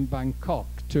schemes in Bangkok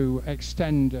to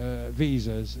extend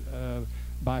visas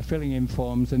by filling in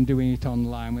forms and doing it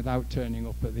online without turning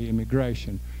up at the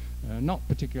immigration. Not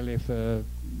particularly for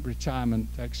retirement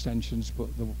extensions,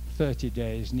 but the 30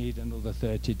 days need another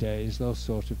 30 days, those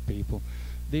sort of people.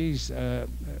 these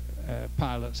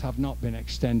pilots have not been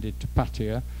extended to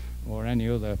Pattaya or any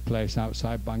other place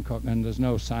outside Bangkok, and there's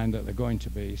no sign that they're going to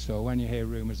be. So when you hear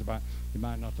rumours about you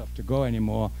might not have to go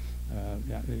anymore,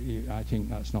 I think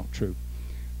that's not true.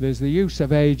 There's the use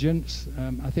of agents.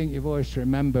 I think you've always to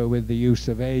remember with the use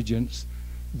of agents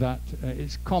that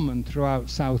it's common throughout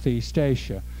Southeast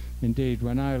Asia. Indeed,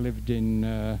 when I lived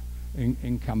in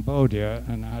Cambodia,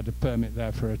 and I had a permit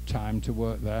there for a time to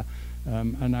work there,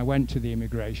 and I went to the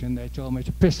immigration, they told me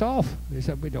to piss off. They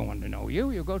said, we don't want to know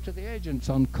you, you go to the agents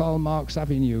on Karl Marx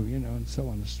Avenue, you know, and so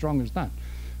on, as strong as that.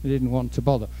 They didn't want to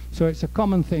bother. So it's a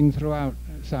common thing throughout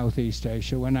Southeast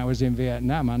Asia. When I was in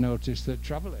Vietnam, I noticed that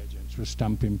travel agents were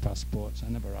stamping passports. I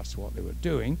never asked what they were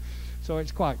doing, so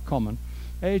it's quite common.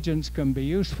 Agents can be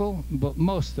useful, but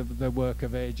most of the work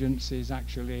of agents is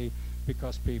actually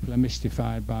because people are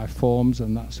mystified by forms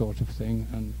and that sort of thing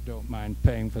and don't mind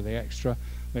paying for the extra.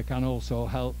 They can also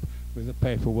help with the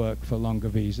paperwork for longer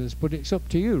visas, but it's up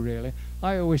to you really.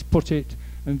 I always put it,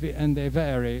 and they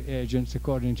vary, agents,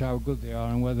 according to how good they are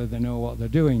and whether they know what they're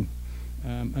doing.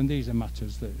 And these are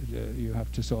matters that you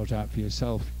have to sort out for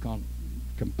yourself. You can't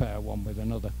compare one with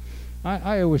another.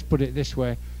 I always put it this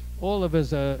way. All of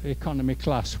us are economy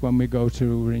class when we go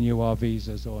to renew our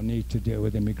visas or need to deal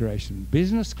with immigration.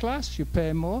 Business class, you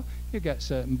pay more, you get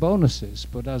certain bonuses.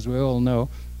 But as we all know,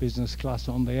 business class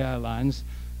on the airlines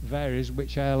varies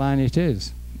which airline it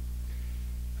is.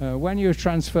 When you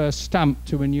transfer stamp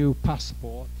to a new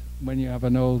passport, when you have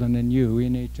an old and a new,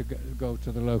 you need to go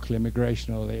to the local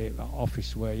immigration or the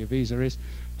office where your visa is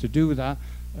to do that.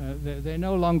 They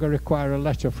no longer require a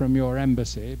letter from your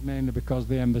embassy, mainly because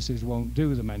the embassies won't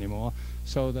do them anymore.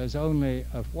 So there's only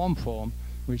one form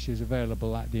which is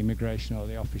available at the immigration or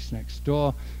the office next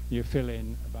door. You fill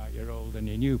in about your old and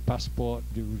your new passport,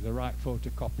 do the right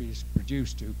photocopies,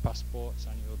 produce 2 passports,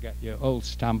 and you'll get your old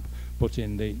stamp put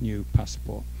in the new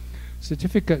passport.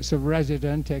 Certificates of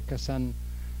resident, ekasan,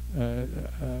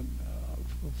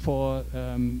 for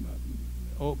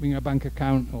opening a bank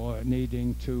account or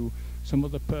needing to some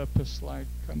other purpose like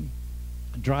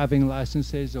driving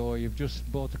licenses, or you've just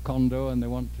bought a condo and they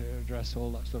want to address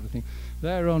all that sort of thing.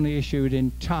 They're only issued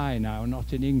in Thai now,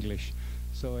 not in English.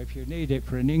 So if you need it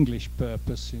for an English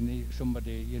purpose, you need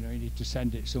somebody, you know, you need to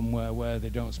send it somewhere where they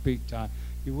don't speak Thai,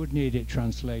 you would need it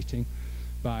translating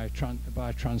by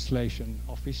translation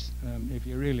office. If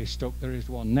you're really stuck, there is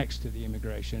one next to the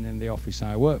immigration in the office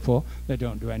I work for. They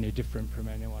don't do any different from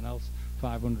anyone else.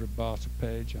 500 baht a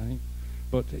page, I think.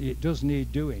 But it does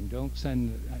need doing. Don't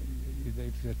send,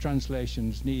 if the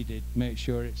translation's needed, make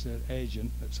sure it's an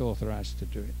agent that's authorized to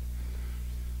do it.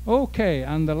 Okay,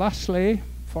 and lastly,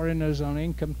 foreigners on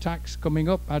income tax coming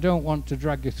up. I don't want to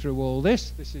drag you through all this.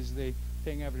 This is the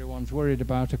thing everyone's worried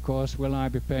about, of course. Will I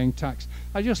be paying tax?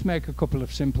 I just make a couple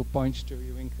of simple points to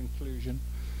you in conclusion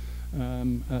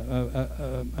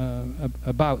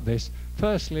about this.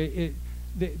 Firstly,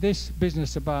 this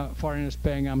business about foreigners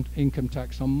paying income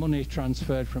tax on money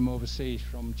transferred from overseas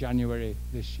from January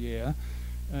this year,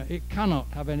 it cannot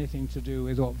have anything to do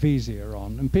with what visa you're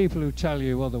on. And people who tell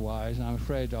you otherwise, I'm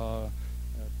afraid, are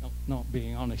not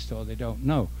being honest, or they don't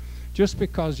know. Just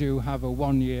because you have a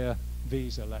 1-year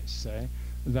visa, let's say,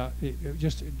 that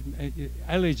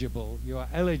eligible, you are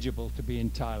eligible to be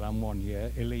in Thailand 1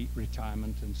 year, elite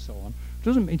retirement and so on,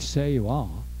 doesn't mean to say you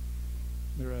are.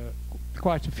 There are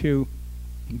quite a few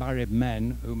married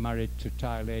men who married to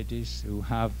Thai ladies who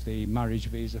have the marriage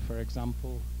visa, for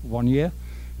example, 1 year,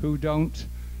 who don't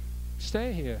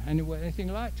stay here anywhere,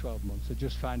 anything like 12 months. They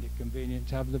just find it convenient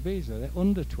to have the visa. They're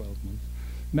under 12 months.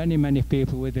 Many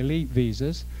people with elite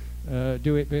visas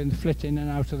do it being flit in and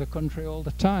out of the country all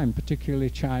the time, particularly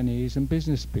Chinese and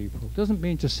business people. Doesn't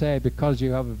mean to say because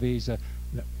you have a visa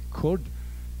that could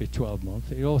be 12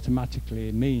 months, it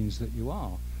automatically means that you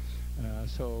are.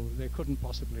 So they couldn't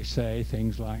possibly say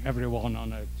things like everyone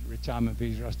on a retirement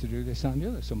visa has to do this and the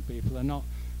other. Some people are not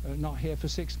here for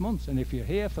 6 months, and if you're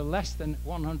here for less than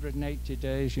 180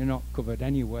 days, you're not covered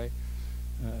anyway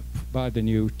by the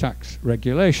new tax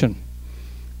regulation.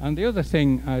 And the other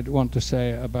thing I'd want to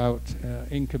say about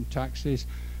income tax is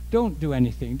don't do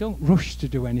anything. Don't rush to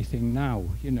do anything now.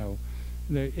 You know,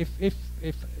 if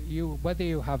you, whether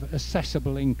you have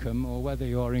accessible income or whether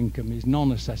your income is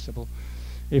non-accessible,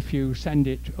 if you send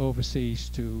it overseas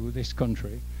to this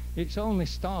country, it's only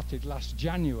started last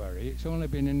January. It's only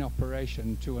been in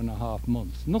operation 2.5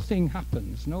 months. Nothing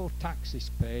happens. No tax is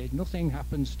paid. Nothing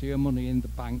happens to your money in the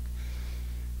bank.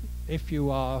 If you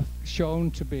are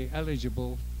shown to be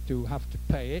eligible to have to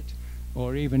pay it,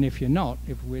 or even if you're not,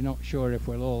 if we're not sure if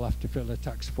we'll all have to fill a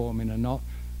tax form in or not,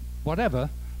 whatever,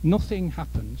 Nothing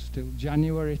happens till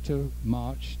January to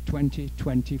March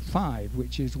 2025,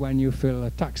 which is when you fill a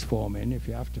tax form in, if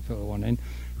you have to fill one in,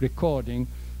 recording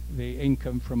the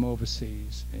income from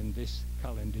overseas in this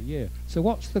calendar year. So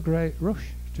what's the great rush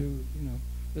to, you know,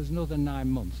 there's another 9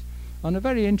 months. On a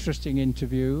very interesting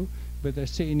interview with a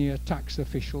senior tax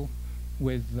official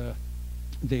with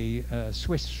the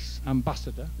Swiss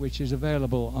ambassador, which is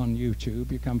available on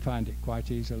YouTube, you can find it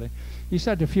quite easily. He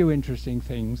said a few interesting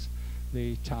things.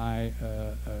 The Thai,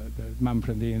 the man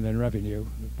from the Inland Revenue,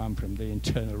 the man from the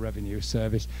Internal Revenue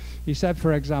Service. He said,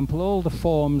 for example, all the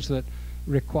forms that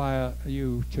require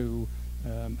you to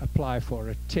apply for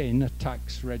a TIN, a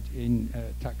tax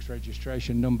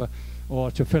registration number,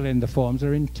 or to fill in the forms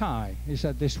are in Thai. He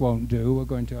said, this won't do, we're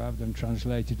going to have them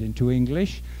translated into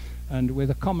English and with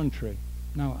a commentary.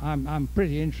 Now, I'm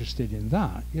pretty interested in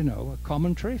that, you know, a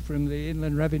commentary from the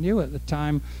Inland Revenue at the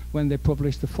time when they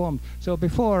published the form. So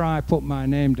before I put my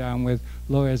name down with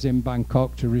lawyers in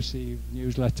Bangkok to receive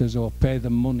newsletters or pay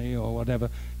them money or whatever,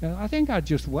 I think I'd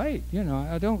just wait, you know.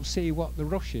 I don't see what the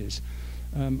rush is.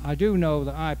 I do know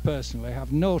that I personally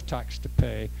have no tax to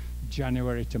pay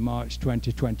January to March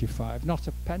 2025, not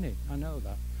a penny, I know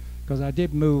that, because I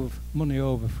did move money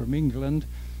over from England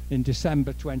in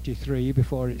December 23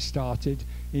 before it started,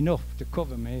 enough to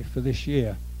cover me for this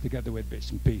year, together with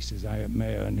bits and pieces I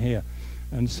may earn here.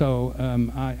 And so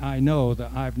I know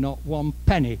that I've not one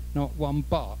penny, not one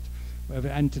baht, have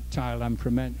entered Thailand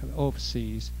from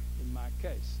overseas in my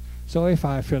case. So if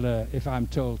I'm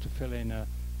told to fill in a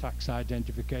tax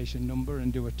identification number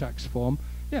and do a tax form,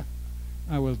 yeah,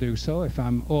 I will do so if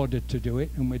I'm ordered to do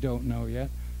it, and we don't know yet.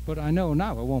 But I know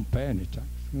now I won't pay any tax.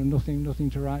 Nothing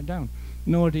to write down.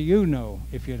 Nor do you know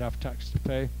if you'd have tax to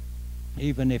pay,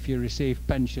 even if you receive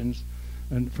pensions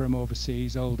and from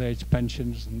overseas, old age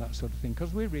pensions and that sort of thing,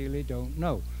 because we really don't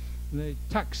know. The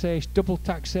double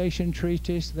taxation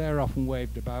treaties, they're often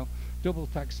waved about. Double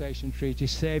taxation treaty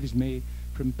saves me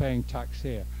from paying tax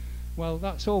here. Well,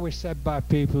 that's always said by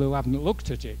people who haven't looked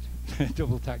at it,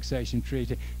 double taxation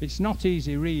treaty. It's not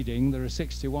easy reading. There are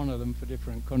 61 of them for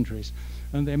different countries,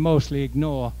 and they mostly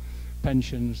ignore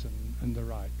pensions and the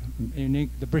right.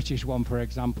 The British one, for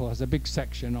example, has a big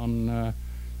section on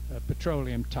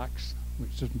petroleum tax,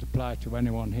 which doesn't apply to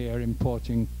anyone here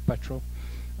importing petrol,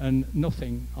 and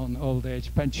nothing on old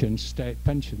age pensions, state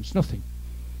pensions, nothing.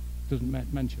 Doesn't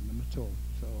mention them at all.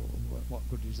 So what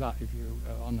good is that if you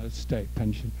are on a state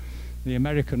pension? The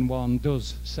American one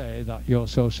does say that your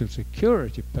Social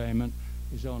Security payment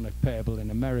is only payable in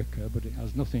America, but it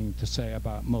has nothing to say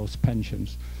about most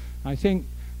pensions. I think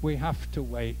we have to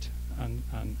wait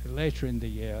and later in the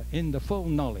year, in the full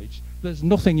knowledge, there's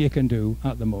nothing you can do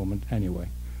at the moment anyway.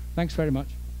 Thanks very much.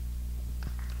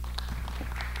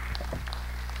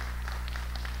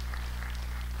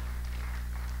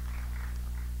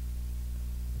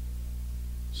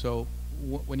 So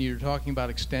when you're talking about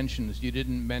extensions, you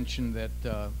didn't mention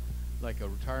that like a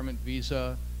retirement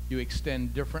visa, you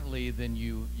extend differently than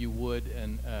you would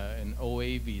an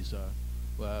OA visa,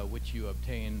 which you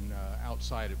obtain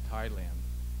outside of Thailand.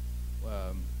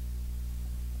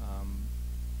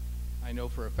 I know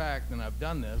for a fact, and I've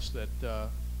done this, that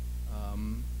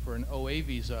for an OA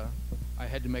visa, I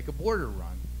had to make a border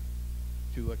run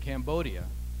to Cambodia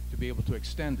to be able to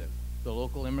extend it. The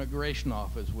local immigration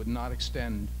office would not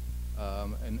extend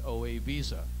an OA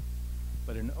visa.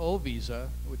 But an O visa,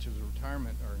 which is a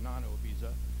retirement or non-O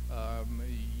visa,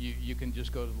 you can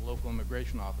just go to the local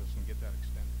immigration office and get that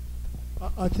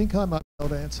extended. I think I might be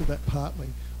able to answer that partly.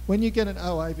 When you get an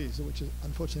OA visa, which is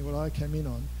unfortunately what I came in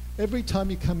on, every time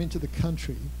you come into the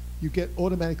country, you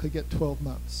automatically get 12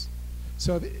 months.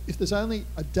 So if there's only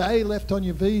a day left on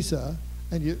your visa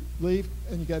and you leave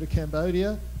and you go to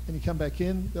Cambodia and you come back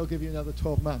in, they'll give you another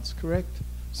 12 months, correct?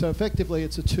 So effectively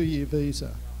it's a 2-year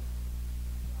visa.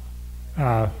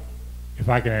 If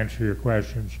I can answer your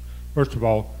questions. First of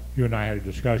all, you and I had a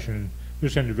discussion.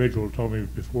 This individual told me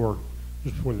just before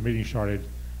the meeting started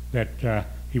that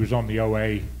he was on the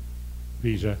OA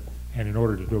visa, and in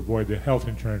order to avoid the health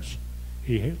insurance,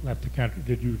 he left the country.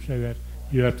 Did you say that?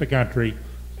 You left the country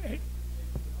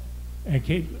and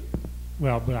came,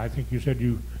 well, but I think you said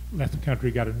you left the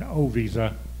country, got an O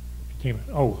visa,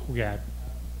 yeah,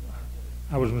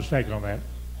 I was mistaken on that.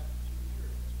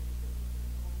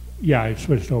 Yeah, I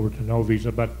switched over to no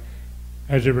visa, but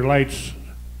as it relates,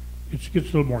 it gets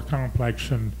a little more complex,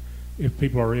 and if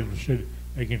people are interested,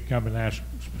 they can come and ask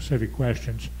specific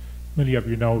questions. Many of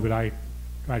you know that I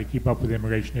try to keep up with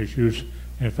immigration issues.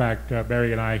 In fact,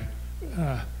 Barry and I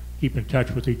keep in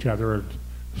touch with each other on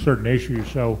certain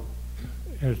issues, so,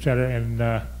 et cetera, and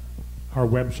our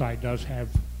website does have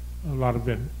a lot of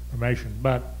information.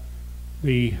 But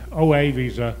the OA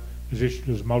visa is issued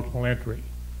as multiple entry.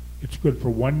 It's good for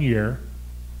 1 year,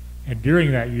 and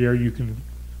during that year you can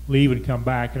leave and come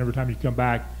back, and every time you come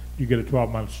back you get a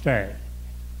 12-month stay.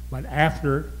 But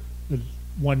after the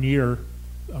 1 year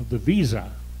of the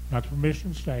visa, not the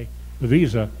permission to stay, the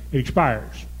visa, it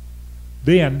expires.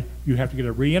 Then you have to get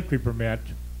a re-entry permit,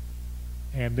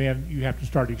 and then you have to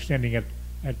start extending it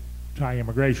at Thai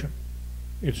immigration.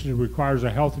 It requires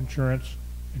a health insurance,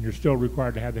 and you're still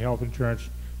required to have the health insurance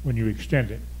when you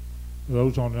extend it. For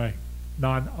those on a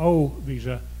non-O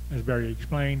visa, as Barry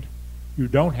explained, you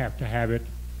don't have to have it.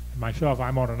 Myself,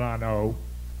 I'm on a non-O,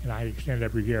 and I extend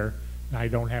every year, and I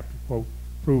don't have to, quote,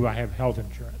 prove I have health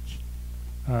insurance.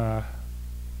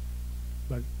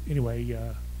 But anyway,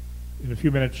 in a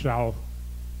few minutes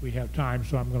we have time,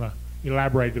 so I'm going to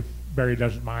elaborate, if Barry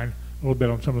doesn't mind, a little bit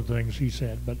on some of the things he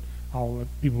said, but I'll let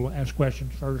people ask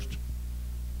questions first.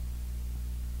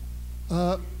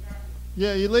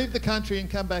 Yeah, you leave the country and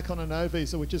come back on an O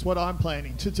visa, which is what I'm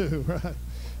planning to do, right?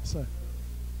 So.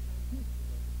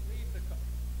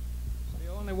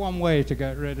 The only one way to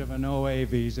get rid of an OA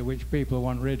visa, which people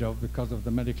want rid of because of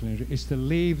the medical injury, is to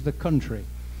leave the country.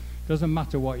 Doesn't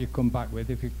matter what you come back with.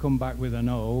 If you come back with an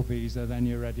O visa, then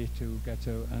you're ready to get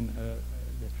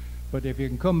but if you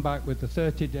can come back with the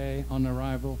 30-day on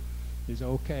arrival, is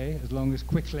okay, as long as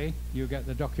quickly you get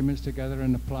the documents together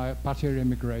and apply at your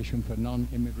immigration for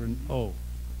non-immigrant O.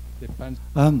 Depends.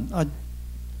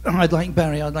 I'd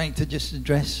like to just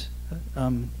address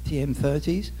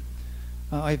TM30s.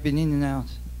 I've been in and out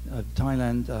of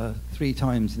Thailand 3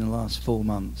 times in the last 4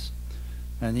 months,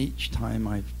 and each time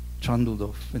I've trundled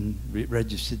off and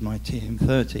registered my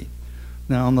TM30.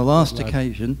 Now, on the last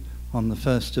occasion, on the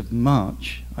 1st of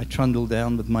March, I trundled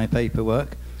down with my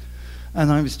paperwork,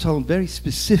 and I was told very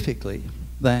specifically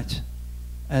that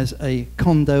as a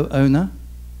condo owner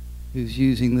who's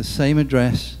using the same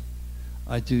address,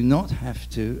 I do not have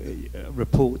to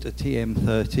report a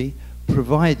TM30,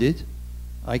 provided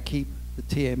I keep the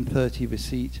TM30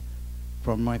 receipt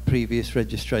from my previous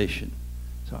registration.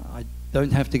 So I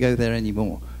don't have to go there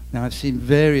anymore. Now, I've seen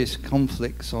various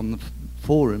conflicts on the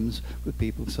forums with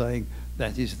people saying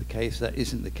that is the case, that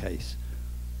isn't the case.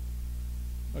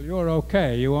 Well, you're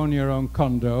okay. You own your own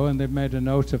condo, and they've made a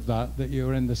note of that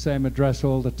you're in the same address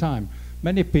all the time.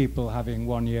 Many people having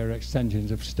 1-year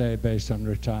extensions of stay based on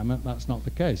retirement, that's not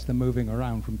the case. They're moving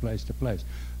around from place to place.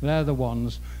 They're the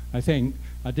ones, I think,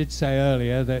 I did say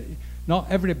earlier that not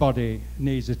everybody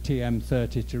needs a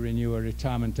TM30 to renew a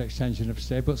retirement extension of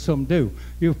stay, but some do.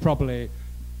 You've probably,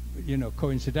 you know,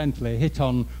 coincidentally hit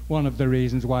on one of the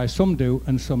reasons why some do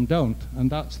and some don't, and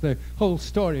that's the whole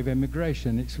story of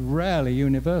immigration. It's rarely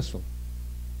universal.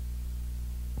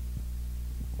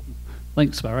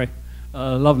 Thanks, Barry.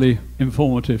 Lovely,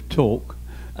 informative talk.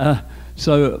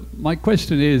 So my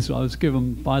question is, I was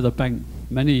given by the bank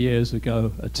many years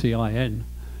ago a TIN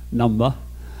number.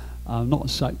 I'm not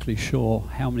exactly sure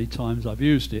how many times I've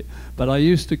used it, but I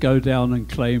used to go down and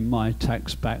claim my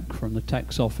tax back from the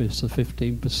tax office, the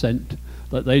 15%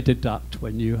 that they deduct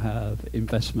when you have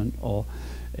investment or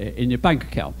in your bank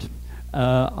account.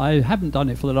 I haven't done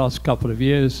it for the last couple of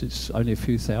years. It's only a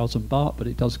few thousand baht, but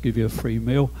it does give you a free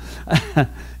meal.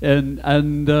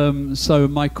 So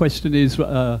my question is,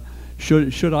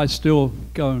 should I still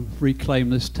go and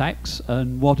reclaim this tax,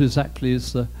 and what exactly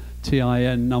is the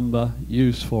TIN number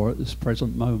used for at this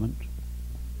present moment?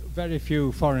 Very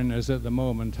few foreigners at the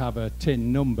moment have a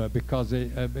TIN number because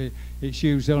it's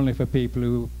used only for people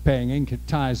who are paying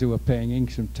Thais who are paying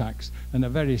income tax, and a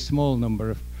very small number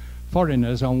of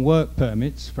foreigners on work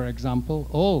permits, for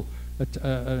example.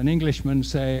 An Englishman,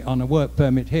 say, on a work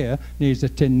permit here needs a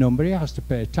TIN number. He has to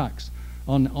pay tax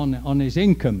on his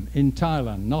income in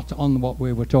Thailand, not on what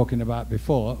we were talking about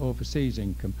before, overseas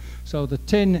income. So the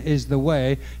TIN is the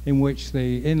way in which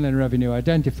the Inland Revenue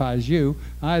identifies you,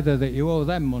 either that you owe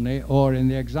them money, or in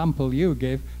the example you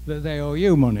give, that they owe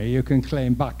you money. You can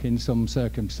claim back in some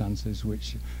circumstances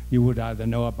which you would either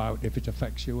know about if it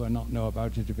affects you or not know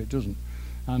about it if it doesn't.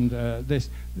 And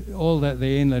all that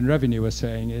the Inland Revenue are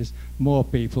saying is more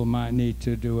people might need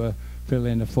to fill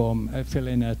in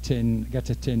a TIN, get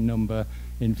a TIN number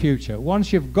in future.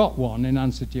 Once you've got one, in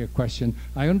answer to your question,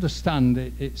 I understand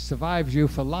it survives you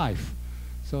for life.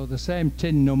 So the same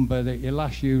TIN number that you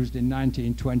last used in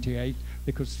 1928,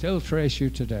 they could still trace you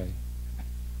today.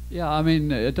 Yeah, I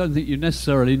mean, I don't think you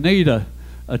necessarily need a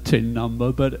TIN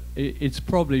number, but it's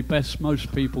probably best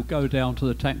most people go down to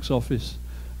the tax office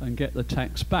and get the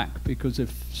tax back, because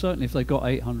certainly if they've got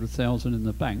 800,000 in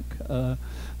the bank,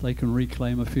 they can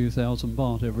reclaim a few thousand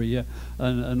baht every year.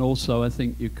 And also I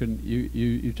think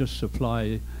you just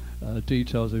supply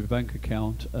details of your bank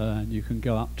account, and you can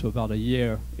go up to about a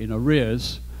year in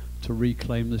arrears to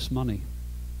reclaim this money.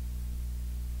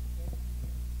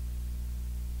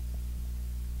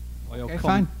 Okay,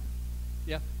 fine.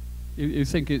 Yeah. You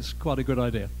think it's quite a good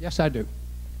idea? Yes, I do.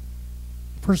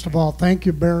 First of all, thank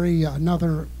you, Barry.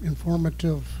 Another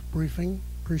informative briefing.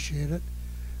 Appreciate it.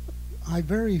 I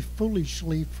very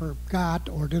foolishly forgot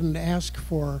or didn't ask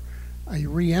for a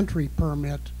re-entry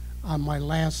permit on my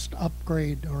last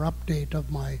upgrade or update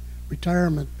of my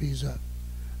retirement visa.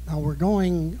 Now we're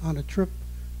going on a trip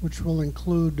which will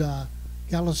include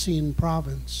Galician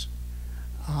province.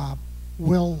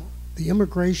 Will the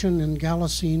immigration in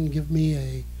Galician give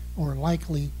me or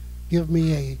likely give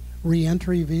me a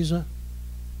re-entry visa?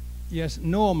 Yes,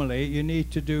 normally you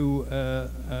need to do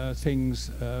things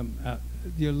at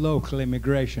your local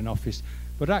immigration office,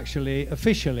 but actually,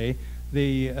 officially,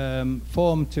 the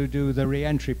form to do the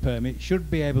re-entry permit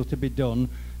should be able to be done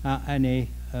at any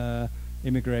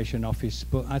immigration office.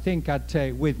 But I think I'd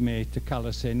take with me to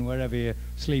Calacin, wherever you're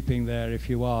sleeping there if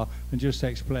you are, and just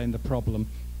explain the problem.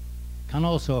 Can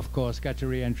also, of course, get a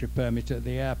re-entry permit at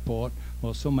the airport,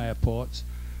 or some airports.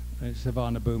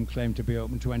 Savannah Boom claim to be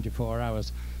open 24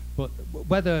 hours. But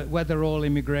whether all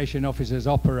immigration officers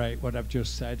operate what I've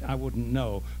just said, I wouldn't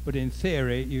know. But in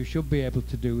theory, you should be able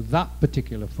to do that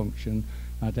particular function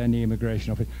at any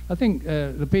immigration office. I think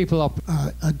the people...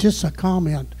 just a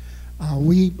comment.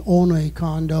 We own a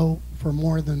condo for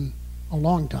more than a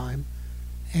long time.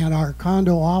 And our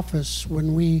condo office,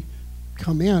 when we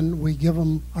come in, we give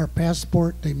them our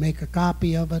passport, they make a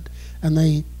copy of it, and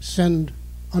they send,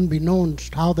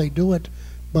 unbeknownst how they do it,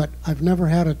 but I've never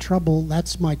had a trouble.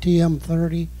 That's my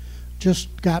TM30.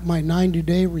 Just got my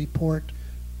 90-day report.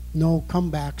 No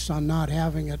comebacks on not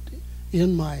having it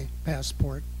in my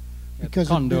passport. Because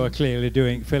the condo are clearly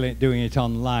doing it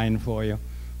online for you,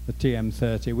 the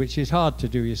TM30, which is hard to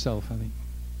do yourself, I think.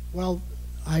 Well,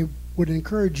 I would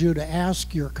encourage you to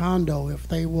ask your condo if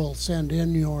they will send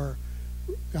in your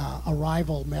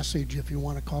arrival message, if you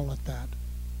want to call it that.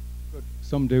 Good.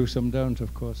 Some do, some don't,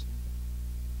 of course.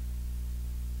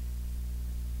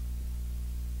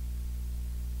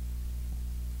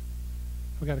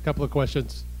 We got a couple of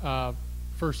questions.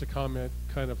 First, a comment,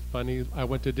 kind of funny. I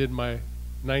did my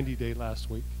 90-day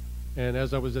last week, and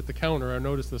as I was at the counter, I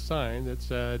noticed the sign that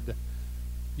said,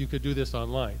 you could do this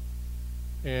online.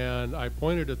 And I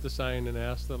pointed at the sign and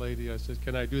asked the lady, I said,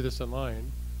 can I do this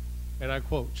online? And I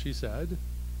quote, she said,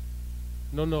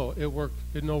 no,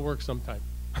 it no work sometime.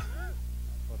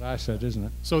 What I said, isn't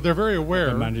it? So they're very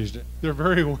aware. They managed it. They're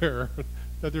very aware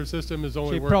that their system is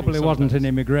only working. She probably sometimes. wasn't an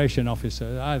immigration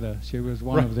officer either. She was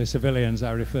one of the civilians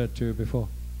I referred to before.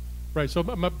 Right. So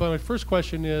my first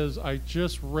question is, I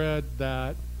just read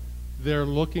that they're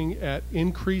looking at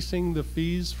increasing the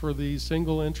fees for the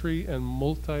single entry and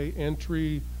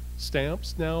multi-entry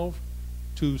stamps now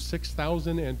to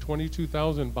 6,000 and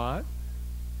 22,000 baht.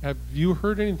 Have you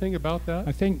heard anything about that?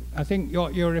 I think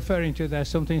you're referring to there's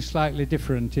something slightly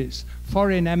different. It's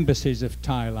foreign embassies of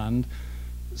Thailand,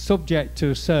 subject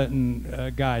to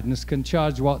certain guidance, can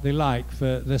charge what they like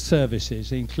for the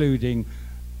services, including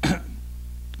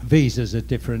visas of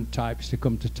different types to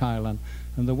come to Thailand.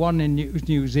 And the one in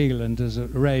New Zealand has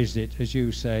raised it, as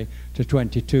you say, to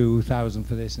 22,000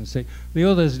 for this and see. The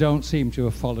others don't seem to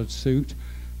have followed suit,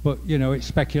 but you know, it's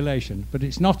speculation. But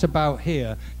it's not about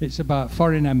here, it's about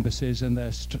foreign embassies and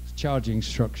their charging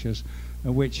structures,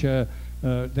 which they're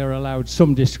allowed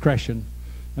some discretion.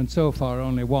 And so far,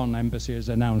 only one embassy has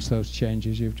announced those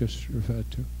changes you've just referred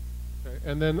to. Okay.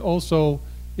 And then also,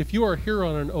 if you are here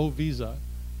on an O visa,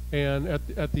 and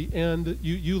at the end,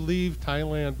 you leave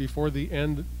Thailand before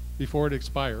it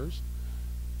expires,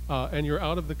 and you're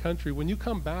out of the country, when you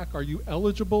come back, are you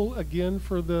eligible again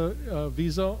for the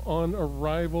visa on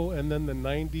arrival and then the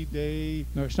 90-day?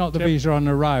 No, it's not the visa on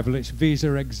arrival, it's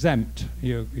visa exempt.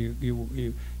 You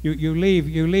leave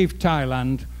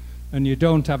Thailand and you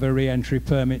don't have a re-entry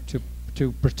permit to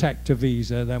protect a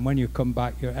visa, then when you come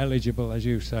back you're eligible, as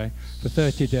you say, for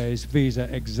 30 days, visa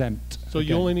exempt. So again,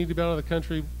 you only need to be out of the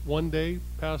country one day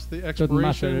past the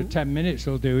expiration? Doesn't matter, 10 minutes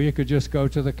will do. You could just go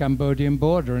to the Cambodian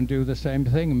border and do the same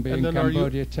thing and be in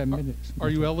Cambodia 10 minutes. Are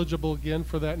you eligible again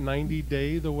for that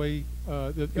 90-day, the way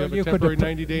that you have a temporary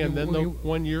 90-day and then the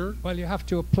 1 year? Well, you have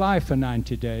to apply for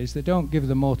 90 days. They don't give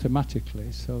them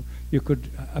automatically. So you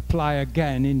could apply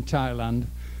again in Thailand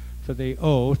for the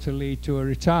O to lead to a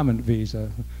retirement visa.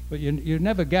 But you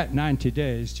never get 90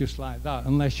 days just like that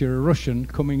unless you're a Russian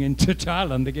coming into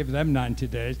Thailand. They give them 90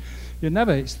 days.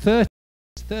 It's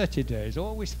 30 days,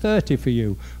 always 30 for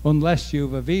you. Unless you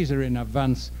have a visa in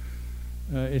advance,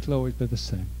 it'll always be the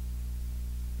same.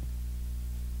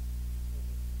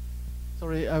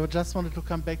 Sorry, I just wanted to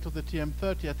come back to the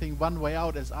TM30. I think one way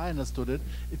out, as I understood it,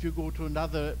 if you go to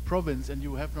another province and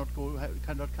you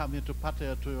cannot come here to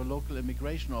Pattaya to your local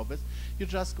immigration office, you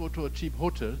just go to a cheap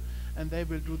hotel and they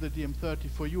will do the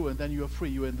TM30 for you, and then you are free,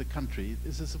 you're in the country.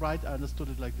 Is this right? I understood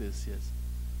it like this, yes.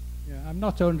 Yeah, I'm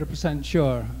not 100%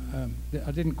 sure.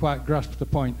 I didn't quite grasp the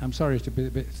point. I'm sorry to be a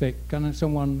bit thick. Can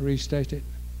someone restate it?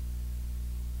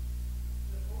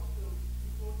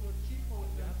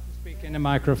 Speak in a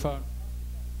microphone.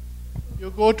 You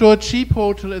go to a cheap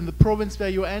hotel in the province where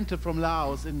you enter from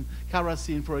Laos, in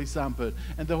Karasin, for example,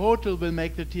 and the hotel will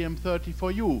make the TM30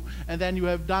 for you, and then you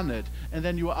have done it, and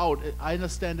then you're out. I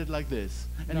understand it like this.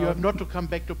 And you have not to come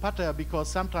back to Pattaya, because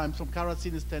sometimes from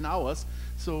Karasin is 10 hours,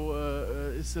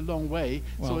 so it's a long way.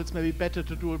 Well, so it's maybe better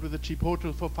to do it with a cheap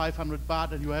hotel for 500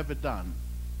 baht, and you have it done.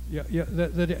 Yeah,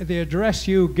 the address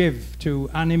you give to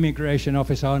an immigration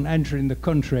officer on entering the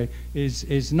country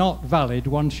is not valid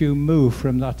once you move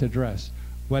from that address,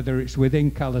 whether it's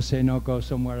within Kalasin or go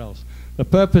somewhere else. The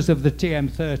purpose of the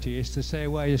TM30 is to say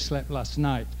where you slept last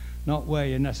night, not where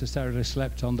you necessarily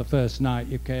slept on the first night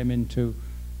you came into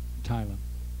Thailand.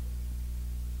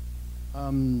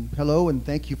 Hello, and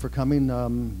thank you for coming.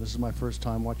 This is my first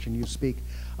time watching you speak.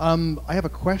 I have a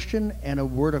question and a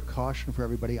word of caution for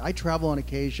everybody. I travel on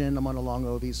occasion. I'm on a long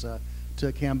O visa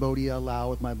to Cambodia,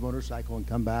 Laos with my motorcycle and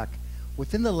come back.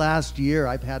 Within the last year,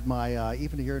 I've had my,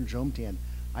 even here in Jomtien,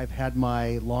 I've had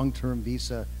my long-term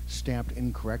visa stamped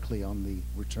incorrectly on the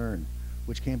return,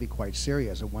 which can be quite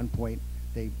serious. At one point,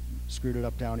 they screwed it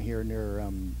up down here near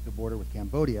the border with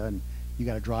Cambodia, and you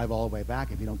got to drive all the way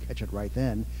back if you don't catch it right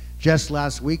then. Just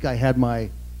last week, I had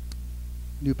my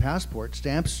new passport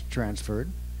stamps transferred,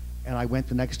 and I went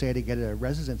the next day to get a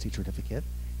residency certificate,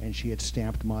 and she had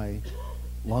stamped my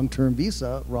long-term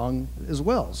visa wrong as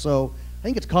well. So I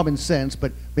think it's common sense,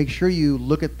 but make sure you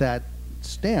look at that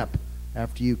stamp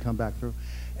after you come back through.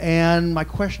 And my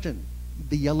question,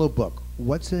 the yellow book,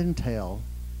 what's it entail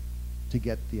to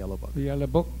get the yellow book?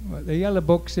 The yellow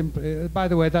book simply, by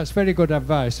the way, that's very good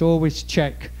advice. Always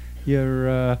check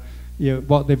your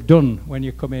what they've done when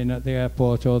you come in at the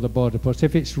airport or the border post.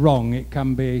 If it's wrong, it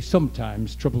can be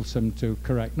sometimes troublesome to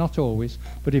correct. Not always,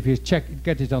 but if you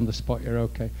get it on the spot, you're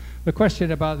okay. The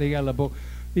question about the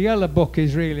yellow book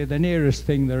is really the nearest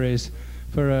thing there is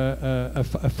for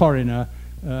a foreigner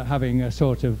having a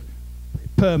sort of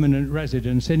permanent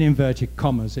residence, in inverted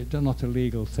commas. It's not a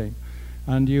legal thing.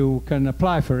 And you can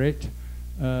apply for it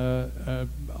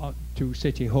to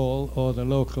City Hall or the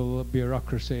local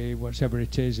bureaucracy, whatever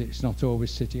it is. It's not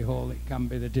always City Hall, it can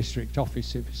be the district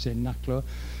office if it's in Naklo.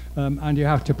 And you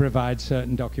have to provide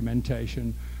certain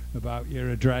documentation about your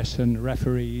address and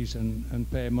referees and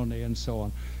pay money and so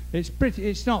on.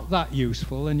 It's not that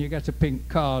useful, and you get a pink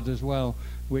card as well,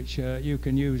 which you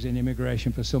can use in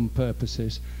immigration for some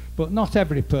purposes. But not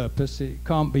every purpose. It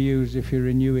can't be used if you're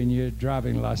renewing your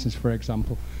driving license, for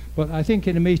example. But I think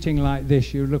in a meeting like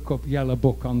this, you look up Yellow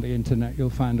Book on the internet, you'll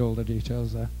find all the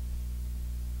details there.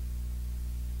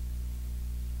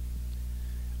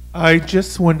 I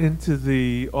just went into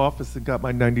the office and got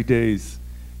my 90 days.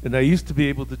 And I used to be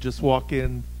able to just walk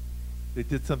in, they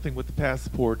did something with the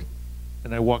passport,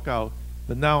 and I walk out.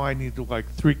 But now I need like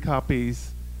 3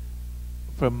 copies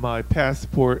from my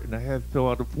passport, and I have to fill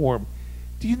out a form.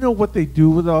 Do you know what they do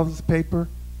with all this paper?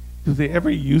 Do they ever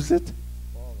use it?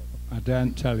 I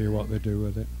daren't tell you what they do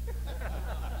with it.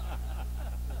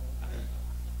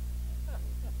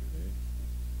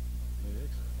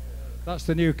 That's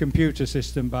the new computer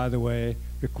system, by the way.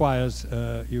 Requires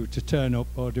you to turn up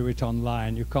or do it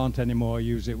online. You can't anymore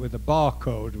use it with a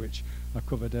barcode, which I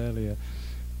covered earlier.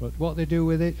 But what they do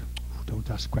with it, don't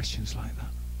ask questions like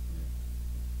that.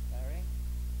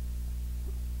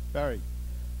 Barry.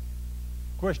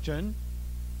 Question.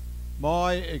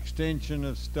 My extension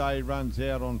of stay runs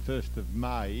out on 1st of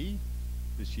May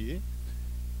this year.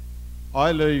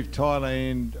 I leave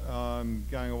Thailand, I'm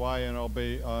going away, and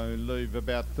I leave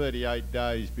about 38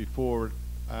 days before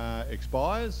it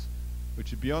expires,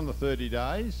 which is beyond the 30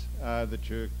 days that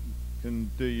you can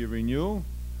do your renewal.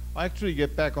 I actually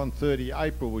get back on 30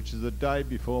 April, which is the day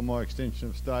before my extension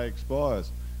of stay expires.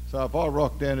 So if I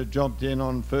rock down to Jomtien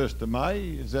on 1st of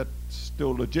May, is that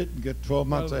still legit and get 12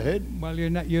 months ahead? Well,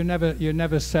 you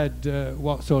never said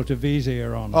what sort of visa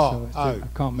you're on, so I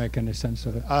can't make any sense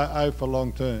of it. For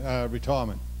long-term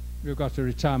retirement. You've got a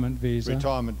retirement visa?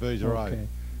 Retirement visa, okay. O.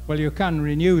 Well, you can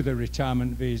renew the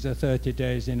retirement visa 30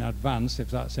 days in advance,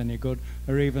 if that's any good,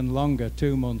 or even longer,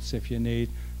 2 months if you need,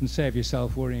 and save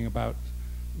yourself worrying about,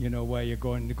 you know, where you're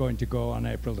going to go on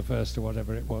April the 1st or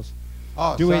whatever it was.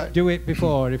 Do it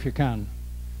before if you can.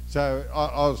 So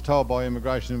I was told by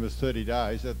immigration it was 30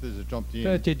 days. That there's a jump to you.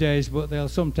 30 days, but they'll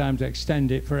sometimes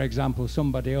extend it. For example,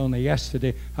 somebody only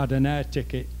yesterday had an air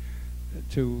ticket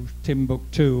to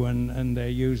Timbuktu, and they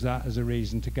use that as a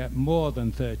reason to get more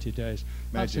than 30 days.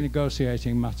 That's a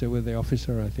negotiating matter with the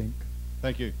officer, I think.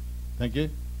 Thank you. Thank you.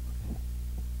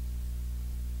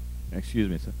 Excuse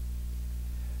me, sir.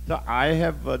 So I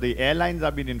have, the airlines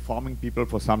have been informing people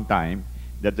for some time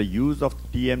that the use of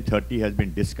TM30 has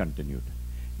been discontinued.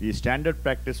 The standard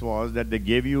practice was that they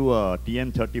gave you a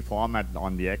TM30 form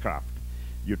on the aircraft.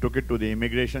 You took it to the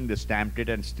immigration, they stamped it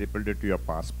and stapled it to your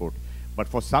passport. But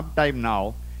for some time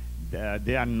now,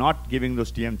 they are not giving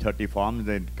those TM30 forms.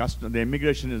 The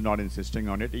immigration is not insisting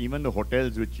on it. Even the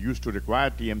hotels which used to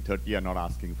require TM30 are not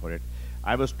asking for it.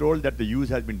 I was told that the use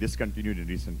has been discontinued in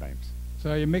recent times.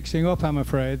 So you're mixing up, I'm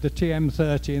afraid, the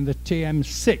TM30 and the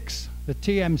TM6. The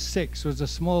TM6 was a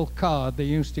small card they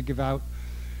used to give out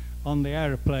on the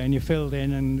aeroplane. You filled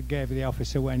in and gave the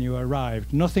officer when you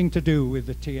arrived. Nothing to do with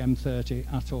the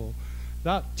TM30 at all.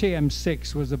 That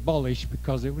TM6 was abolished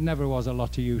because it never was a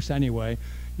lot of use anyway.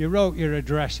 You wrote your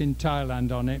address in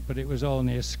Thailand on it, but it was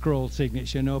only a scroll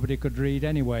signature nobody could read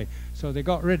anyway. So they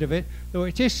got rid of it, though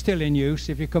it is still in use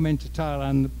if you come into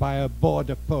Thailand by a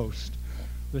border post.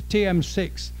 The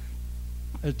TM6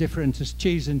 is different as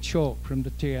cheese and chalk from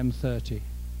the TM30.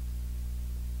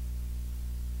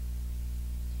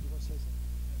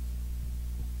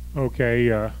 Okay,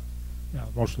 now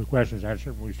most of the questions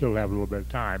answered. We still have a little bit of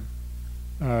time.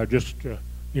 Just to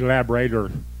elaborate or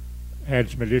add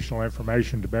some additional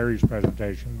information to Barry's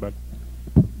presentation, but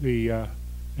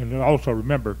and also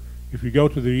remember, if you go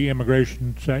to the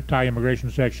Thai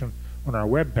immigration section on our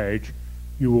webpage,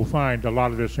 you will find a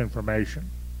lot of this information.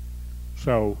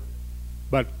 So,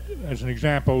 but as an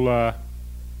example,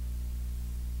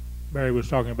 Barry was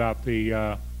talking about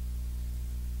the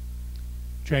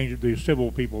change of the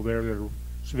civil people there, that are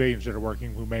civilians that are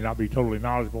working who may not be totally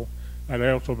knowledgeable. That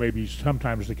also may be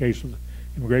sometimes the case with the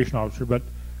immigration officer. But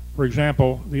for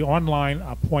example, the online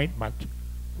appointment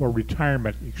for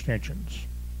retirement extensions.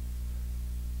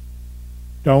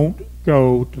 Don't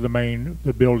go to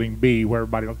the building B where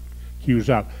everybody queues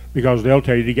up, because they'll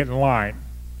tell you to get in line.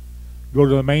 Go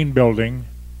to the main building,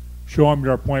 show them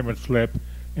your appointment slip,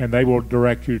 and they will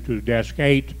direct you to desk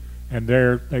 8, and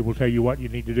there they will tell you what you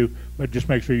need to do. But just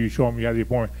make sure you show them you have the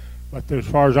appointment. But as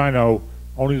far as I know,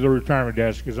 only the retirement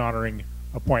desk is honoring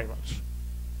appointments.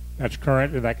 That's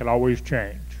current, and that can always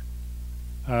change.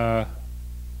 On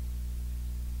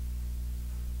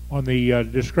the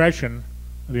discretion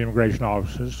of the immigration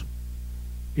offices,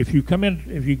 if you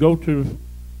go to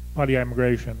Pattaya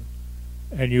Immigration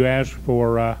and you ask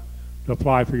for to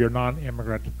apply for your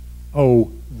non-immigrant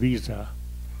O visa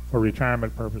for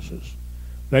retirement purposes,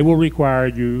 they will require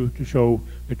you to show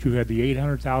that you had the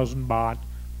 800,000 baht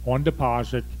on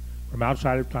deposit from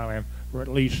outside of Thailand for at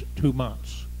least 2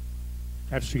 months.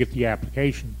 That's to get the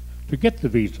application to get the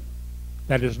visa.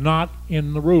 That is not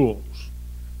in the rules.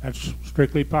 That's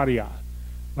strictly Pattaya.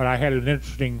 But I had an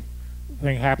interesting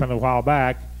thing happen a while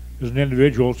back, is an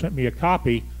individual sent me a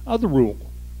copy of the rule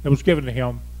that was given to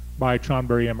him by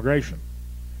Chonburi Immigration.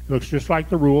 It looks just like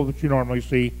the rule that you normally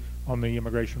see on the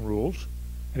immigration rules,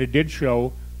 and it did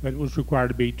show that it was required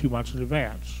to be 2 months in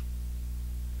advance.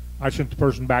 I sent the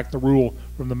person back the rule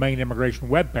from the main immigration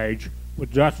webpage,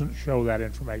 which doesn't show that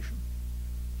information.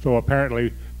 So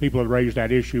apparently people had raised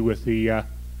that issue with the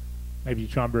maybe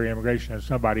Chonburi Immigration, and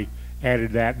somebody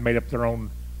added that and made up their own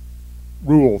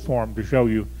rule form to show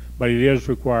you, but it is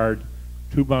required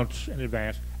 2 months in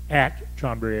advance at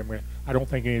Chonburi Immigration. I don't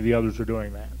think any of the others are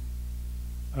doing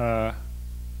that.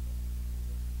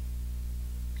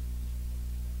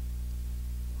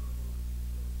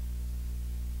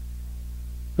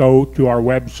 Go to our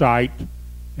website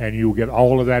and you'll get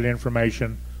all of that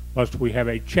information. Plus we have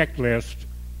a checklist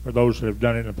for those that have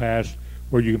done it in the past,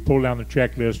 where you can pull down the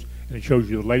checklist and it shows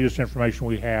you the latest information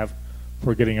we have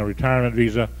for getting a retirement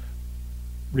visa,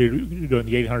 doing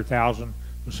the 800,000,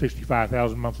 the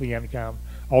 65,000 monthly income,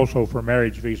 also for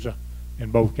marriage visa in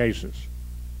both cases.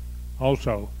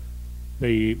 Also,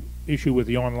 the issue with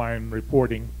the online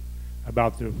reporting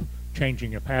about the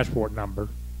changing a passport number,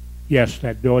 yes,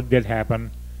 that did happen.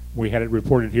 We had it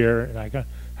reported here, and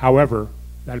however,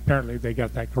 that apparently they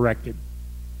got that corrected,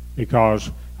 because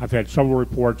I've had several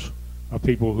reports of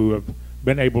people who have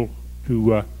been able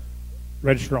to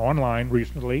register online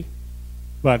recently,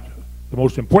 but the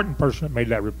most important person that made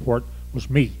that report was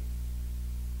me.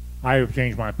 I have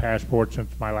changed my passport since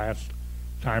my last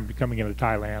time coming into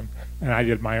Thailand, and I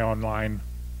did my online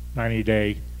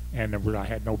 90-day, and I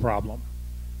had no problem.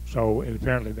 So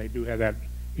apparently they do have that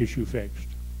issue fixed.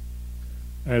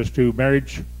 As to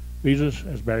marriage visas,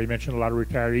 as Barry mentioned, a lot of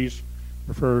retirees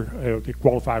prefer, to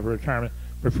qualify for retirement,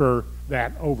 prefer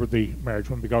that over the marriage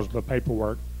one because of the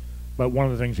paperwork. But one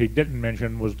of the things he didn't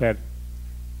mention was that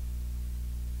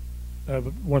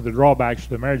one of the drawbacks to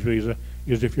the marriage visa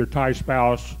is if your Thai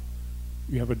spouse,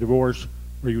 you have a divorce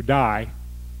or you die,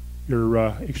 your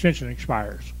extension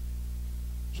expires.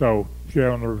 So if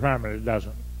you're on the retirement, it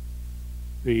doesn't.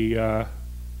 The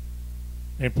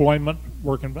employment,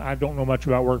 working, I don't know much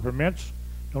about work permits,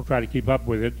 don't try to keep up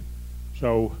with it.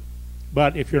 So,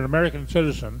 but if you're an American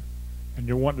citizen and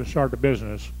you're wanting to start a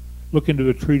business, look into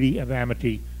the Treaty of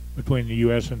Amity between the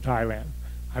U.S. and Thailand.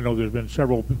 I know there's been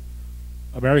several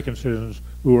American citizens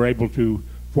who were able to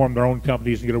form their own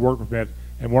companies and get a work permit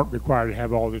and weren't required to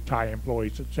have all the Thai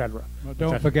employees, etc. Well,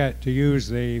 don't forget to use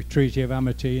the Treaty of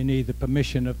Amity. You need the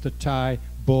permission of the Thai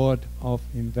Board of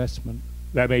Investment.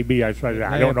 That may be, I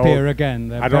don't know. Appear again.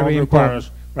 They're I don't know very the important.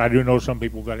 requirements, but I do know some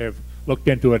people that have looked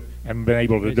into it and been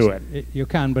able to do it. You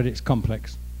can, but it's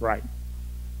complex. Right.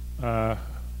 As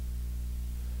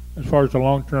far as the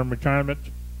long-term retirement,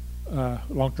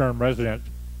 long-term resident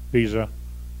visa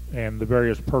and the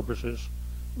various purposes,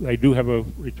 they do have a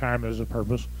retirement as a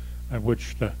purpose in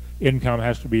which the income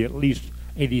has to be at least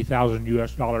 $80,000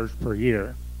 US per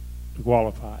year to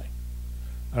qualify.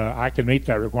 I can meet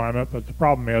that requirement, but the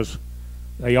problem is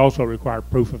they also require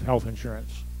proof of health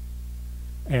insurance.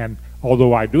 And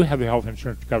although I do have the health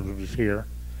insurance coverage here,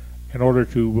 in order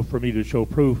for me to show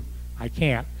proof, I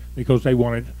can't because they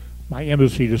wanted my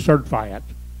embassy to certify it,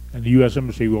 and the U.S.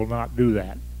 Embassy will not do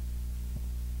that.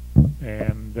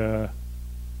 And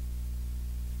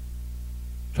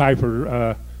Thai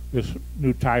for this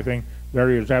new Thai thing,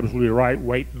 Barry is absolutely right.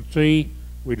 Wait and see.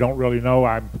 We don't really know.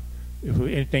 If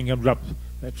anything comes up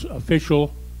that's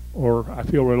official or I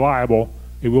feel reliable,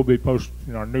 it will be posted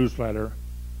in our newsletter.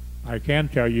 I can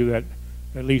tell you that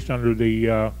at least under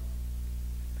the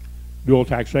dual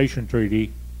taxation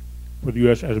treaty for the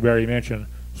U.S., as Barry mentioned,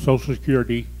 Social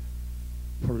Security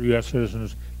for U.S.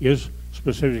 citizens is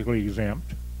specifically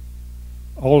exempt.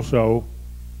 Also,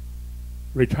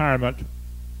 retirement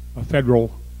of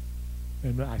federal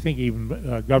and I think even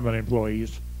government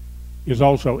employees is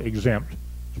also exempt,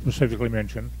 specifically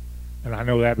mentioned. And I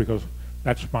know that because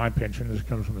that's my pension, this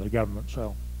comes from the government,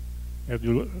 so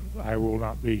I will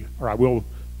not be, or I will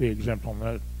be exempt on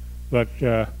that. But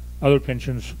other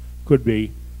pensions could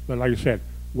be, but like I said,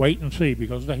 wait and see,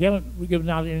 because they haven't given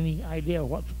out any idea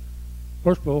what,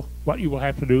 first of all, what you will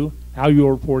have to do, how you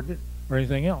will report it, or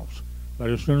anything else.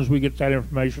 But as soon as we get that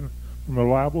information from a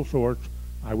reliable source,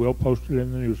 I will post it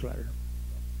in the newsletter.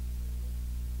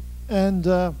 And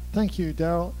thank you,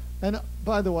 Daryl. And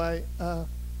by the way,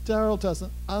 Daryl does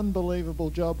an unbelievable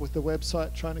job with the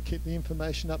website, trying to keep the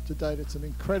information up to date. It's an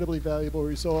incredibly valuable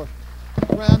resource.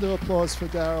 A round of applause for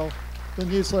Daryl. The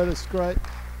newsletter's great.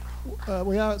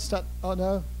 We are at oh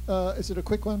no, is it a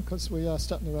quick one? Because we are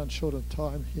starting to run short of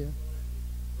time here.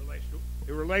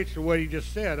 It relates to what he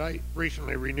just said. I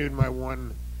recently renewed my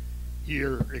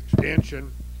 1-year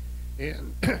extension,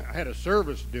 and I had a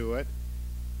service do it,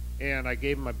 and I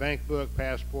gave them my bank book,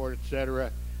 passport,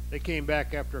 etc. They came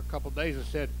back after a couple of days and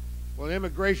said, well,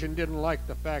 immigration didn't like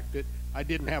the fact that I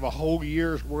didn't have a whole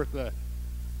year's worth of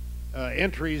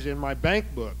entries in my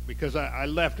bank book, because I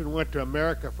left and went to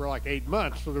America for like 8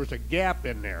 months, so there was a gap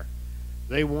in there.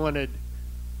 They wanted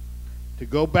to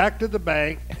go back to the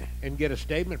bank and get a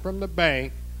statement from the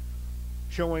bank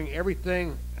showing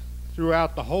everything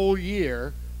throughout the whole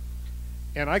year,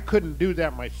 and I couldn't do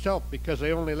that myself because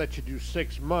they only let you do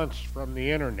 6 months from the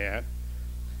internet,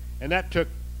 and that took,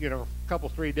 you know, a couple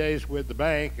 3 days with the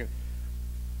bank. And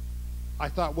I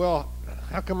thought, well,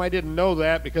 how come I didn't know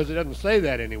that? Because it doesn't say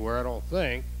that anywhere, I don't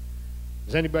think.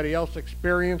 Has anybody else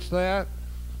experienced that?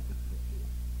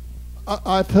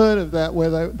 I've heard of that,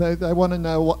 where they want to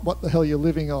know what the hell you're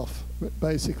living off,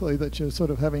 basically, that you're sort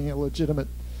of having a legitimate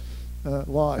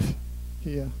life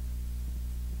here.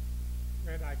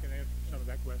 And I can answer some of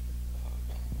that question.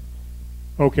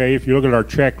 Okay, if you look at our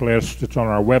checklist, it's on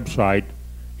our website,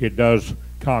 it does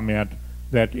comment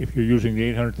that if you're using the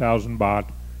 800,000 baht,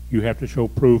 you have to show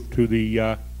proof to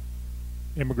the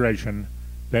immigration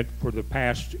that for the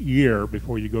past year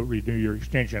before you go renew your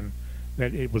extension,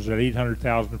 that it was at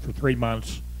 800,000 for 3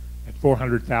 months, at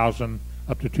 400,000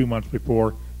 up to 2 months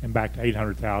before, and back to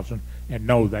 800,000. And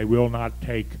no, they will not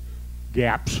take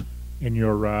gaps in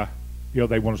your, you know,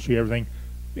 they want to see everything.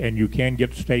 And you can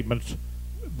get statements.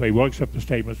 They will accept the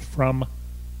statements from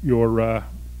your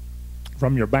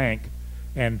bank.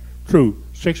 And true,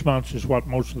 6 months is what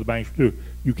most of the banks do.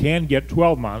 You can get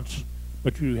 12 months,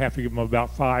 but you have to give them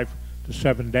about 5 to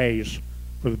 7 days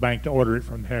for the bank to order it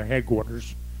from their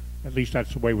headquarters. At least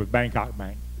that's the way with Bangkok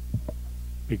Bank,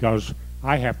 because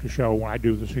I have to show when I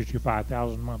do the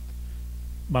 65,000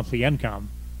 monthly income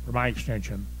for my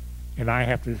extension, and I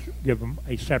have to give them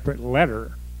a separate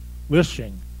letter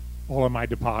listing all of my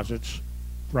deposits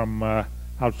from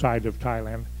outside of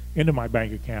Thailand into my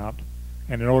bank account.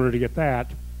 And in order to get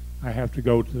that, I have to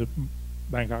go to the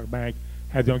Bangkok Bank,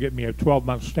 have them get me a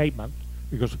 12-month statement,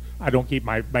 because I don't keep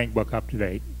my bank book up to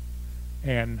date.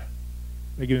 And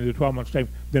they give me the 12-month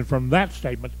statement. Then from that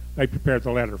statement, they prepare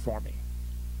the letter for me.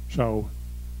 So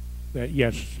that,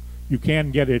 yes, you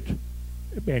can get it,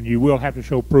 and you will have to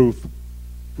show proof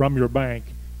from your bank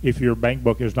if your bank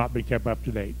book has not been kept up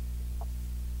to date.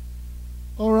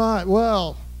 All right,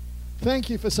 well, thank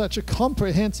you for such a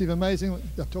comprehensive, amazing,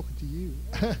 I'm talking to you.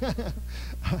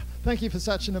 Thank you for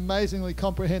such an amazingly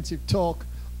comprehensive talk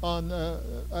on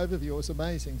overview. It was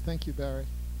amazing. Thank you, Barry.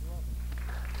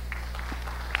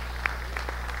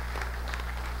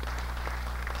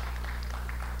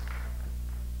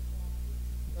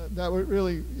 No,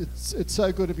 really, it's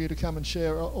so good of you to come and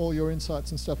share all your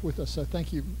insights and stuff with us, so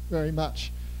thank you very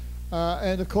much.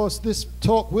 And of course, this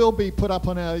talk will be put up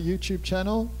on our YouTube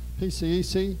channel,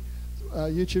 PCEC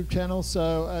YouTube channel,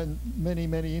 so and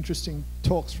many interesting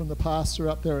talks from the past are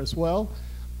up there as well,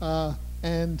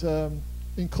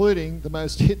 including the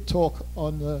most hit talk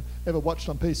on ever watched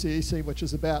on PCEC, which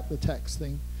is about the tax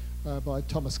thing, by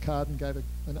Thomas Carden. Gave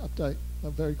an update, a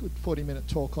very good 40-minute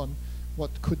talk on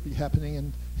what could be happening,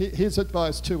 and his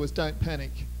advice too was don't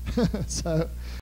panic. So